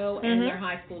logo and their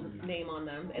high school name on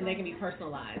them, and they can be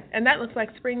personalized. And that looks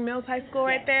like Spring Mills High School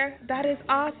right there. That is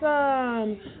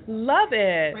awesome. Love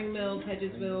it. Spring Mills,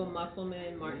 Hedgesville,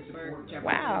 Musselman, Martinsburg,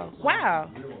 Jefferson. Wow.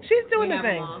 She's doing the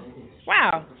thing.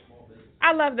 Wow.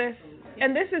 I love this.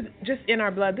 And this is just in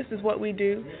our blood. This is what we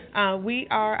do. We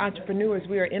are entrepreneurs.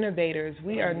 We are innovators.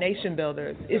 We are nation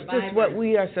builders. It's just what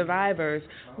we are, survivors.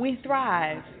 We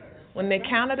thrive. When they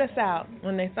counted us out,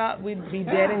 when they thought we'd be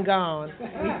dead and gone,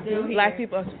 Black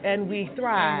people, and we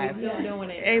thrive. And we're still doing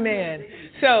it. Amen.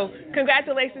 So,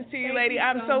 congratulations to you, lady.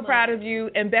 I'm so proud of you,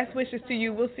 and best wishes to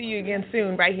you. We'll see you again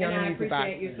soon right here on the Music Box. I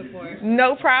appreciate your support.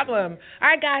 No problem. All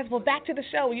right, guys, well, back to the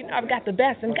show. You know I've got the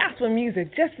best in gospel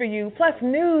music just for you, plus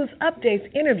news, updates,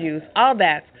 interviews, all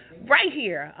that right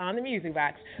here on the Music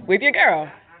Box with your girl,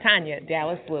 Tanya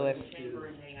Dallas Lewis.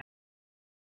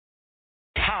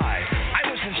 Hi,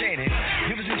 I'm Winston Cheney.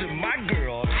 You listen to my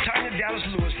girl, Tanya Dallas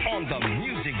Lewis, on the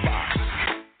Music Box.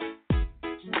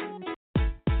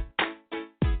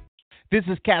 This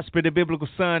is Casper, the Biblical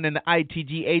Son, and the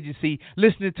ITG Agency,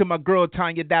 listening to my girl,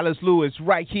 Tanya Dallas Lewis,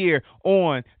 right here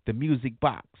on the Music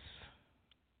Box.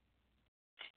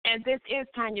 And this is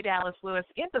Tanya Dallas Lewis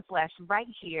in the flesh right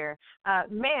here.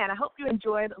 Man, I hope you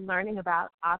enjoyed learning about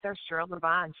author Cheryle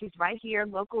Lavonne. She's right here,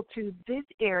 local to this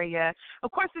area. Of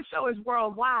course, this show is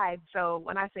worldwide, so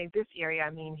when I say this area,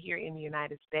 I mean here in the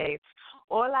United States.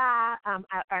 Hola,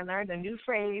 I learned a new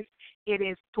phrase. It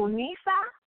is Tunisa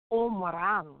o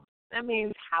Morado. That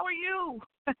means, how are you?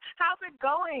 How's it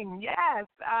going? Yes.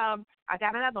 I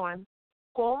got another one.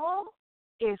 ¿Cómo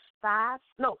estás?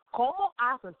 No, ¿cómo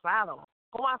has estado?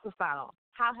 ¿Cómo has estado?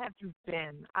 How have you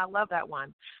been? I love that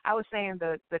one. I was saying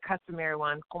the customary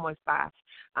one, ¿Cómo estás?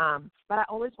 But I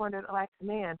always wondered, like,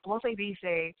 man, ¿cómo se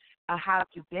dice, how have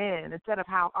you been? Instead of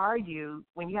how are you,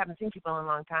 when you haven't seen people in a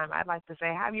long time, I'd like to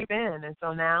say, how have you been? And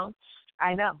so now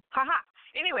I know. Ha-ha.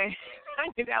 Anyway,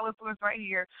 Tanya Dallas Lewis right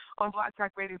here on Blog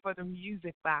Talk Radio for the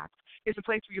Music Box. It's a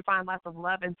place where you find lots of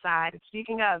love inside.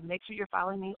 Speaking of, make sure you're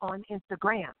following me on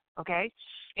Instagram, okay?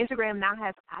 Instagram now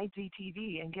has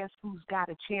IGTV, and guess who's got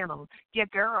a channel? Your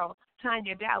girl,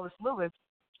 Tanya Dallas Lewis.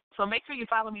 So make sure you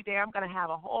follow me there. I'm going to have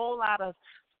a whole lot of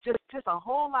just a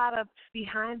whole lot of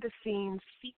behind-the-scenes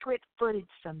secret footage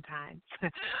sometimes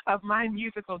of my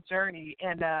musical journey,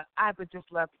 and I would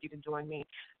just love for you to join me.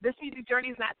 This music journey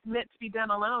is not meant to be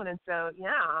done alone, and so,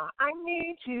 yeah, I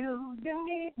need you, you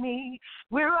need me.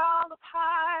 We're all a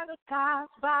part of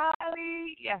God's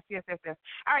body. Yes.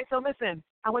 All right, so listen,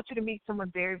 I want you to meet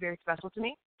someone very, very special to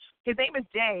me. His name is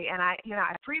Jay, and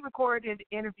I pre-recorded,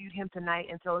 interviewed him tonight,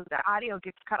 and so the audio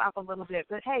gets cut off a little bit.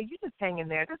 But hey, you just hang in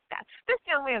there. This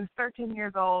young man is 13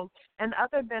 years old, and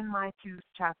other than my two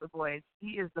chocolate boys, he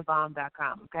is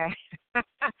thebomb.com. Okay,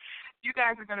 you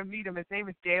guys are going to meet him. His name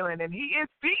is Jalen, and he is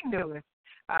the newest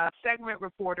segment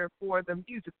reporter for the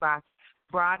Music Box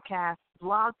broadcast,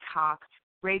 blog talk,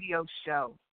 radio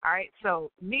show. All right, so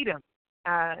meet him.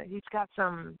 He's got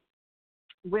some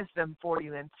wisdom for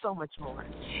you and so much more.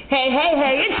 Hey,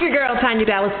 it's your girl Tanya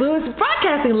Dallas Lewis,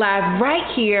 broadcasting live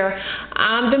right here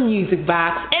on the Music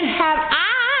Box. And have I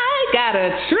got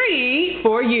a treat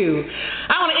for you.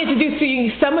 I want to introduce to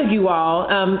you some of you all,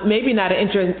 maybe not an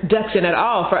introduction at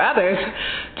all for others,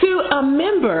 to a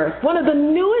member, one of the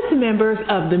newest members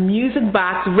of the Music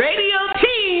Box radio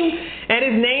team, and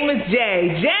his name is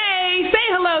Jay. Jay, say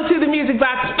hello to the Music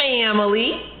Box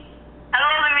family. Hello,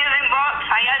 the Music Box.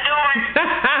 How y'all doing?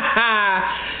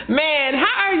 Man,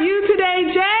 how are you today,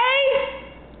 Jay?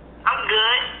 I'm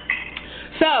good.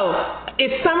 So,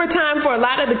 it's summertime for a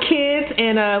lot of the kids,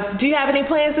 and do you have any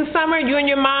plans this summer? You and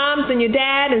your moms and your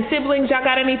dad and siblings, y'all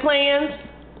got any plans?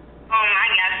 I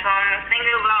got some.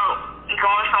 Thinking about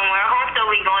going somewhere. Hopefully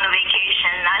we going on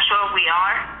vacation. Not sure if we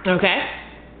are. Okay.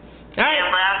 All right.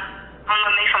 Yeah, but I'm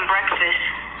going to make some breakfast.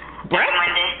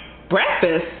 Monday.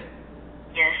 Breakfast?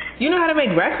 Yes. You know how to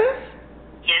make breakfast?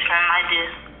 Yes, ma'am, I do.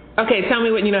 Okay, tell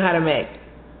me what you know how to make.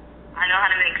 I know how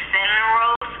to make cinnamon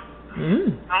rolls.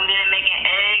 I'm good at making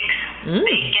eggs,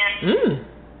 bacon,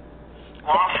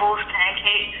 waffles,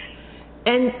 pancakes.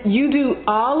 And you do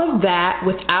all of that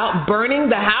without burning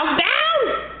the house down?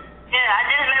 Yeah, I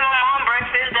just made my mom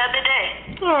breakfast the other day.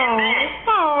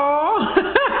 Oh,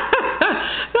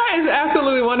 that is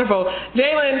absolutely wonderful.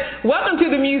 Jalen, welcome to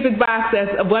the Music Box as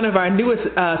one of our newest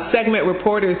segment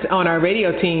reporters on our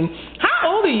radio team. How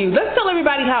old are you? Let's tell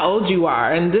everybody how old you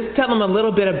are and just tell them a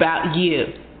little bit about you.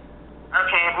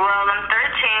 Okay, well, I'm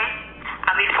 13.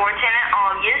 I'll be 14 in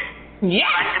August. Yeah.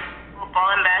 I like to play football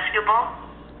and basketball.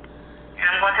 And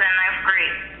I'm going to the 9th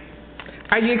grade.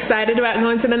 Are you excited about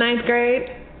going to the 9th grade?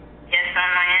 Yes, I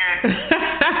am.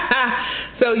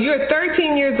 So you're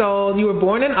 13 years old. You were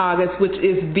born in August, which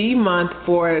is the month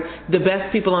for the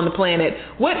best people on the planet.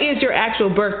 What is your actual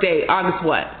birthday? August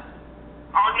what?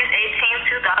 August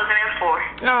 18,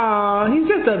 2004. Oh, he's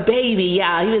just a baby,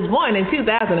 y'all. He was born in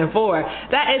 2004.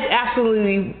 That is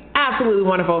absolutely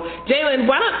wonderful. Jalen,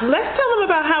 let's tell them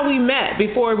about how we met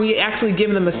before we actually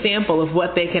give them a sample of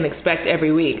what they can expect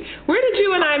every week. Where did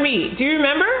you and I meet? Do you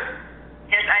remember?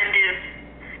 Yes, I do.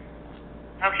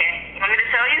 Okay, you want me to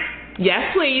tell you?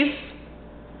 Yes, please.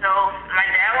 So, my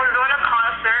dad was doing a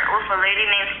concert with a lady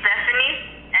named Stephanie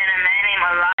and a man named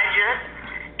Elijah.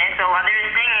 And so while they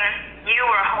were singing, you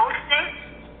were hosting.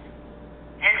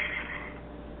 And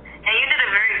you did a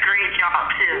very great job,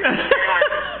 too.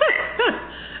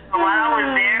 So while I was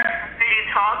there, I heard you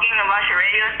talking about your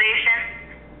radio station.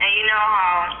 And you know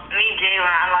how me, Jalen,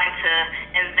 I like to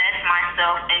invest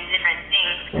myself in different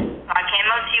things. So I came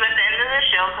up to you at the end of the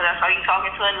show because I saw you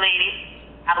talking to a lady.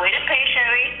 I waited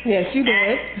patiently. Yes, you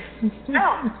did.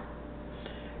 No. And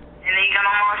then you got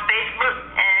on Facebook,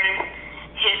 and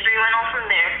history went on from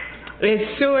there.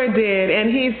 It sure did. And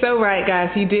he's so right, guys.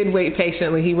 He did wait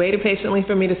patiently. He waited patiently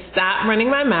for me to stop running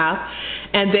my mouth.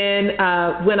 And then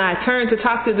when I turned to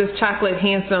talk to this chocolate,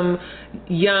 handsome,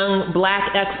 young,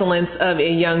 black excellence of a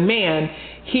young man,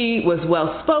 he was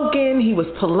well-spoken, he was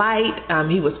polite,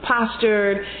 he was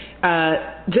postured.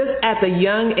 Just at the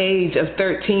young age of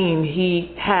 13,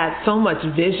 he had so much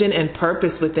vision and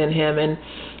purpose within him. And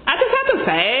I just have to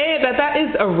say that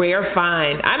is a rare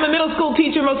find. I'm a middle school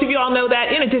teacher. Most of you all know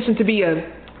that. In addition to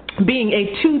being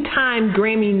a 2-time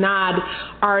Grammy nod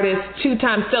artist,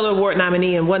 2-time Stellar Award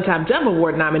nominee, and 1-time Dove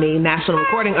Award nominee, national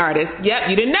recording artist. Yep,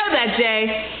 you didn't know that,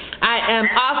 Jay. I am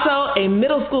also a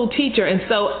middle school teacher, and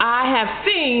so I have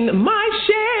seen my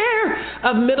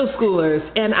share of middle schoolers,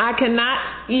 and I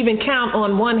cannot even count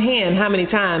on one hand how many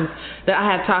times that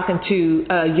I have talked to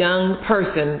a young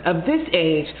person of this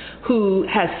age who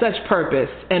has such purpose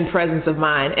and presence of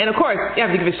mind. And of course, you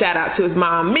have to give a shout out to his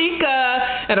mom, Mika,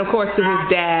 and of course to his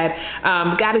dad.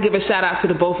 Got to give a shout out to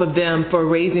the both of them for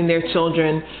raising their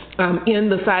children in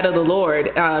the sight of the Lord.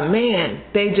 Man,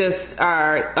 they just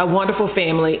are a wonderful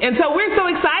family. And so we're so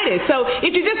excited. So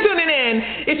if you're just tuning in,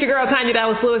 it's your girl, Tanya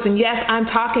Lewis, and yes, I'm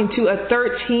talking to a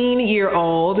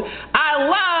 13-year-old. I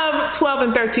love 12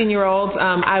 and 13-year-olds.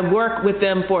 I work with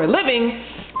them for a living.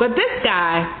 But this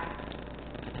guy...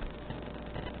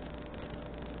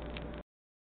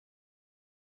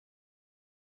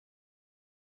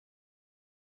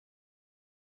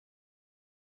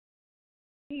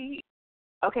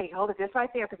 Okay, hold it just right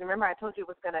there, because remember I told you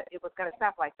it was gonna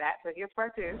stop like that. So here's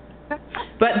part 2.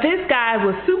 But this guy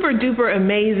was super duper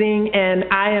amazing, and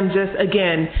I am just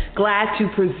again glad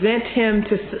to present him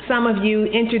to some of you,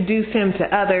 introduce him to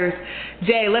others.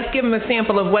 Jay, let's give him a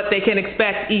sample of what they can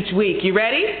expect each week. You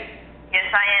ready? Yes,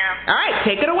 I am. All right,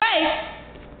 take it away.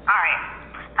 All right.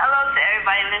 Hello to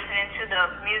everybody listening to the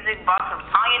Music Box of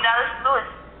Tanya Lewis.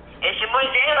 It's your boy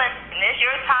Jalen, and it's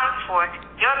your time for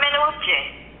Your Minute with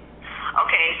Jay.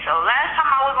 Okay, so last time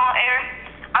I was on air,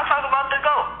 I talked about the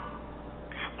GOAT.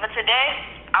 But today,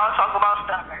 I will talk about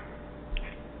stubborn.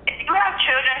 If you have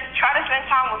children, try to spend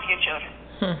time with your children.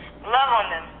 Love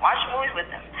on them. Watch movies with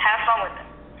them. Have fun with them.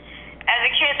 As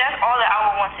a kid, that's all that I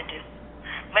would want to do.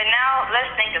 But now,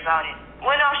 let's think about it.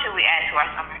 What else should we add to our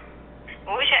summer?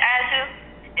 What we should add to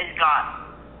is God.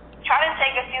 Try to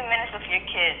take a few minutes with your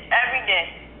kids every day.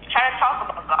 Try to talk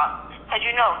about God. Because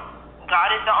you know, God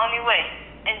is the only way,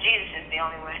 and Jesus is the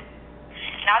only way.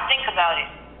 Now think about it.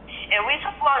 If we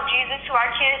talk about Jesus to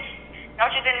our kids,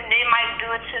 don't you think they might do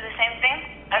it to the same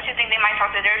thing? Don't you think they might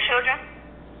talk to their children?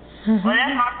 Well,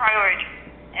 that's my priority,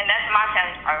 and that's my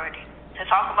family's priority, to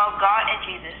talk about God and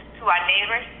Jesus to our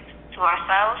neighbors, to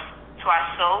ourselves, to our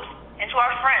souls, and to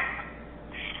our friends.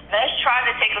 Let's try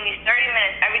to take at least 30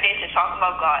 minutes every day to talk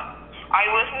about God. Are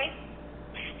you with me?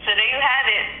 So there you have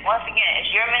it. Once again, it's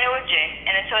Your Minute with Jay.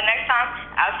 And until next time,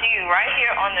 I'll see you right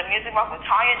here on the Music Box with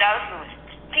Tanya Lewis.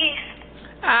 Peace.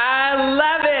 I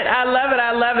love it. I love it.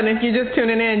 I love it. And if you're just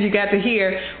tuning in, you got to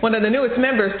hear one of the newest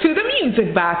members to the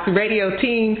Music Box radio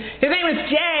team. His name is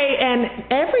Jay, and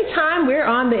every time we're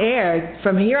on the air,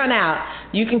 from here on out,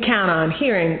 you can count on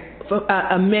hearing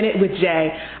a minute with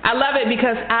Jay. I love it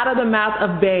because out of the mouth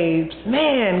of babes,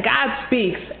 man, God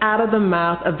speaks out of the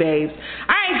mouth of babes.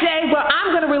 All right, Jay, well,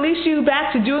 I'm going to release you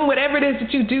back to doing whatever it is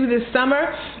that you do this summer,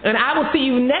 and I will see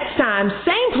you next time,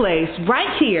 same place,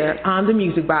 right here on the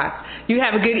Music Box. You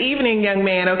have a good evening, young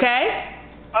man, okay?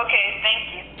 Okay, thank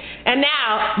you. And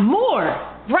now, more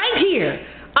right here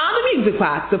on the Music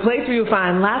Box, the place where you'll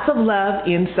find lots of love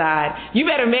inside. You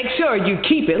better make sure you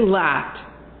keep it locked.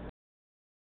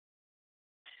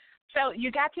 So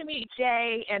you got to meet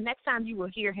Jay, and next time you will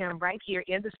hear him right here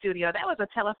in the studio. That was a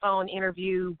telephone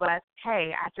interview, but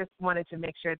hey, I just wanted to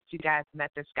make sure that you guys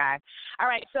met this guy. All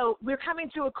right, so we're coming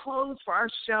to a close for our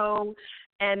show,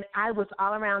 and I was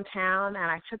all around town,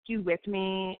 and I took you with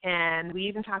me, and we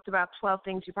even talked about 12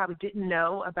 things you probably didn't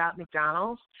know about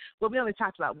McDonald's. Well, we only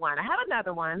talked about one. I have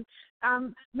another one.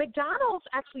 McDonald's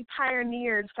actually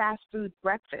pioneered fast food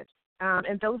breakfast.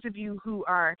 And those of you who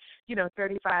are,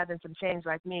 35 and some change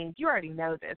like me, you already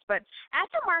know this. But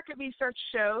after market research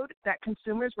showed that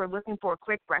consumers were looking for a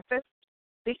quick breakfast,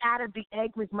 they added the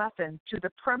Egg McMuffin to the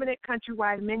permanent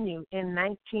countrywide menu in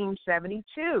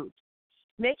 1972,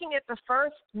 making it the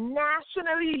first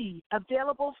nationally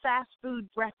available fast food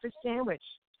breakfast sandwich.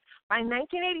 By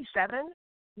 1987,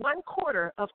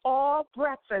 1/4 of all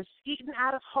breakfasts eaten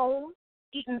out of home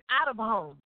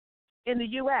in the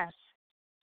U.S.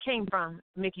 came from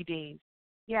Mickey D's.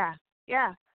 Yeah.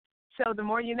 So the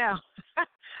more you know.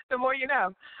 The more you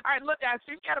know. All right, look, guys,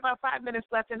 we've got about 5 minutes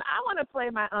left, and I want to play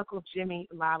my Uncle Jimmy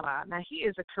Lala. Now, he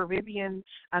is a Caribbean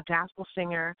gospel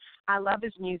singer. I love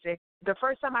his music. The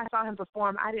first time I saw him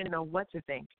perform, I didn't know what to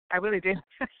think. I really didn't.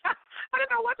 I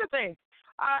didn't know what to think.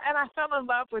 And I fell in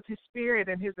love with his spirit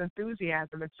and his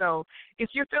enthusiasm. And so if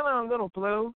you're feeling a little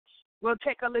blue, we'll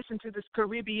take a listen to this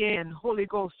Caribbean Holy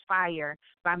Ghost Fire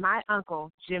by my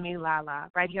Uncle Jimmy Lala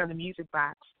right here on the Music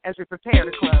Box as we prepare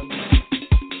to close.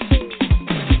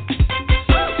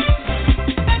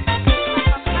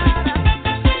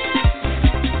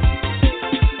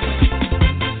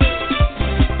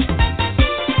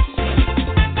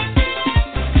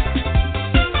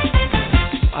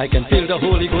 I can feel the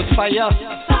Holy Ghost fire,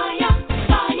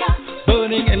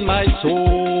 burning in my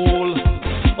soul.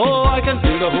 Oh, I can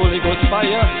feel the Holy Ghost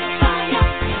fire,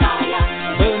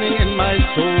 burning in my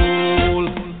soul.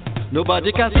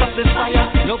 Nobody can stop this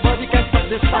fire, nobody can stop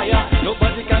this fire,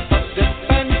 nobody can stop this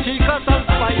Pentecostal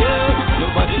fire.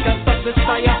 Nobody can stop this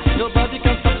fire, nobody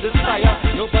can stop this fire,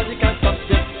 nobody can stop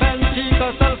this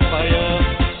Pentecostal fire.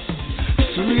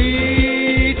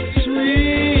 Sweet,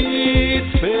 sweet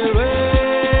spirit.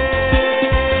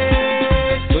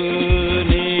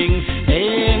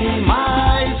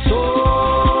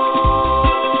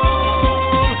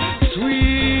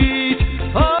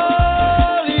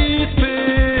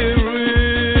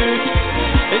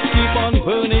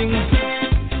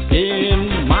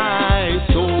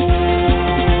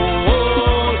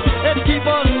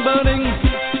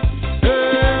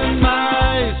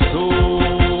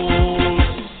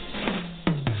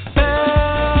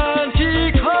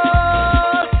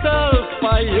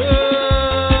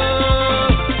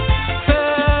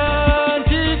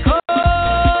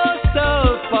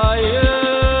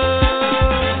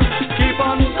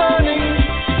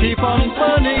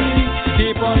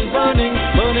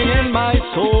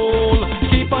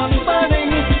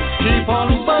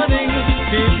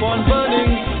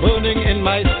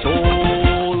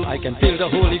 The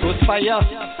Holy Ghost fire,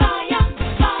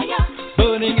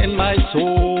 burning in my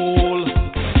soul.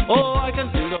 Oh, I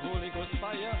can feel the Holy Ghost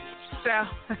fire. So,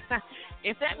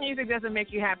 If that music doesn't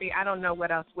make you happy, I don't know what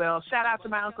else will. Shout out to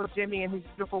my Uncle Jimmy and his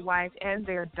beautiful wife and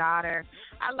their daughter.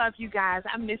 I love you guys.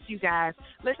 I miss you guys.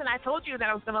 Listen, I told you that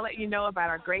I was going to let you know about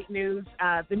our great news.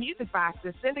 The Music Box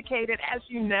is syndicated, as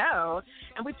you know,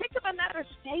 and we picked up another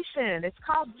station. It's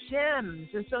called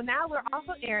Gems, and so now we're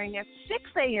also airing at 6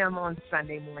 a.m. on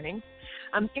Sunday mornings.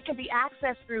 It can be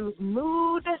accessed through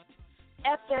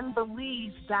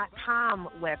moodfmbelieves.com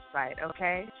website,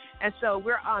 okay? And so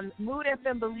we're on Mood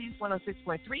FM Believes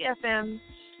 106.3 FM,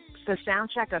 the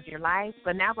soundtrack of your life.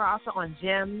 But now we're also on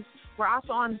Gems. We're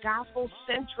also on Gospel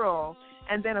Central.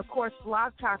 And then, of course,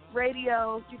 Blog Talk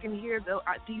Radio. You can hear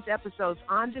these episodes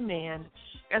on demand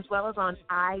as well as on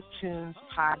iTunes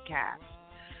podcasts.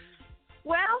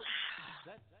 Well,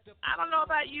 I don't know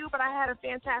about you, but I had a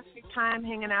fantastic time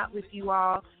hanging out with you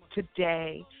all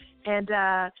today. And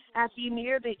as we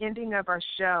near the ending of our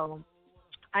show,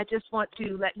 I just want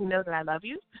to let you know that I love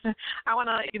you. I want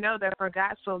to let you know that for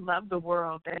God so loved the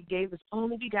world that he gave his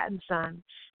only begotten Son,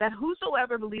 that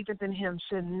whosoever believeth in him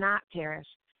should not perish,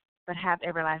 but have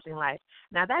everlasting life.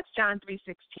 Now, that's John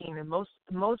 3:16, and most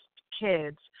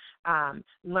kids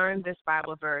learn this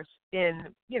Bible verse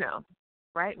in,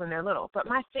 right, when they're little. But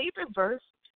my favorite verse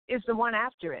is the one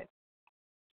after it.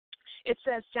 It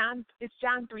says, it's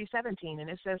John 3:17, and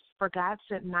it says, for God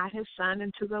sent not his Son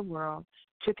into the world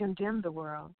to condemn the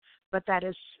world, but that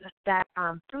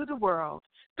through the world,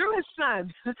 through his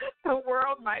Son, the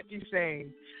world might be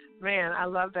saved. Man, I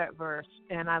love that verse,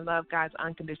 and I love God's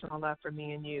unconditional love for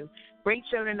me and you. Great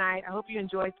show tonight. I hope you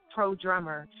enjoyed pro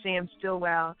drummer Sam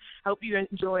Stillwell. I hope you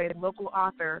enjoyed local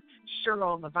author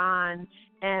Cheryle Lavonne,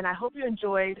 and I hope you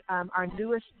enjoyed our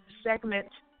newest segment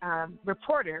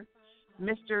reporter,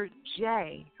 Mr.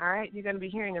 J. All right, you're going to be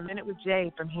hearing A Minute with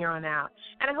Jay from here on out.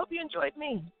 And I hope you enjoyed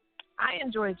me. I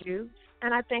enjoyed you,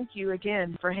 and I thank you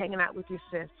again for hanging out with your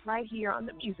sis right here on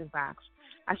the Music Box.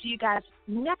 I'll see you guys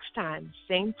next time,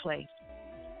 same place.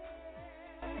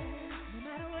 I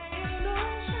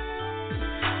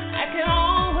can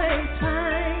always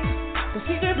find the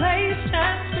secret place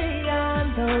just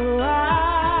beyond the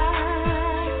wall.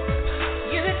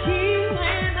 You're the key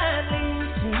when I need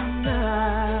to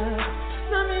know.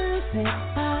 The Music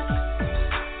Box.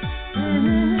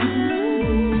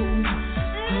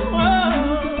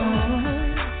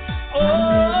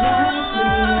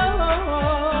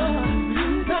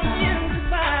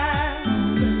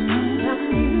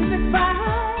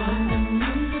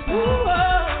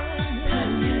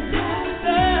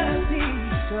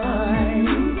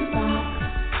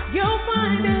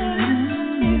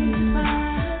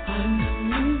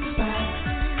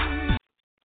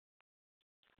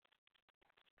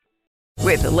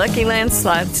 With the Lucky Land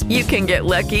Slots, you can get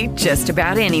lucky just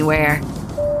about anywhere.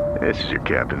 This is your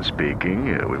captain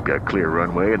speaking. We've got clear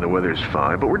runway and the weather's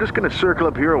fine, but we're just going to circle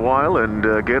up here a while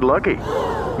and get lucky.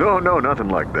 No, nothing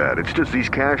like that. It's just these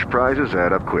cash prizes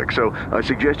add up quick. So I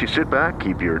suggest you sit back,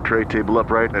 keep your tray table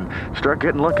upright, and start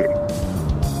getting lucky.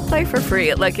 Play for free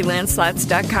at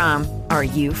LuckyLandSlots.com. Are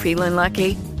you feeling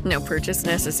lucky? No purchase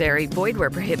necessary. Void where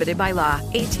prohibited by law.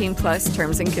 18+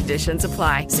 terms and conditions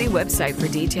apply. See website for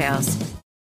details.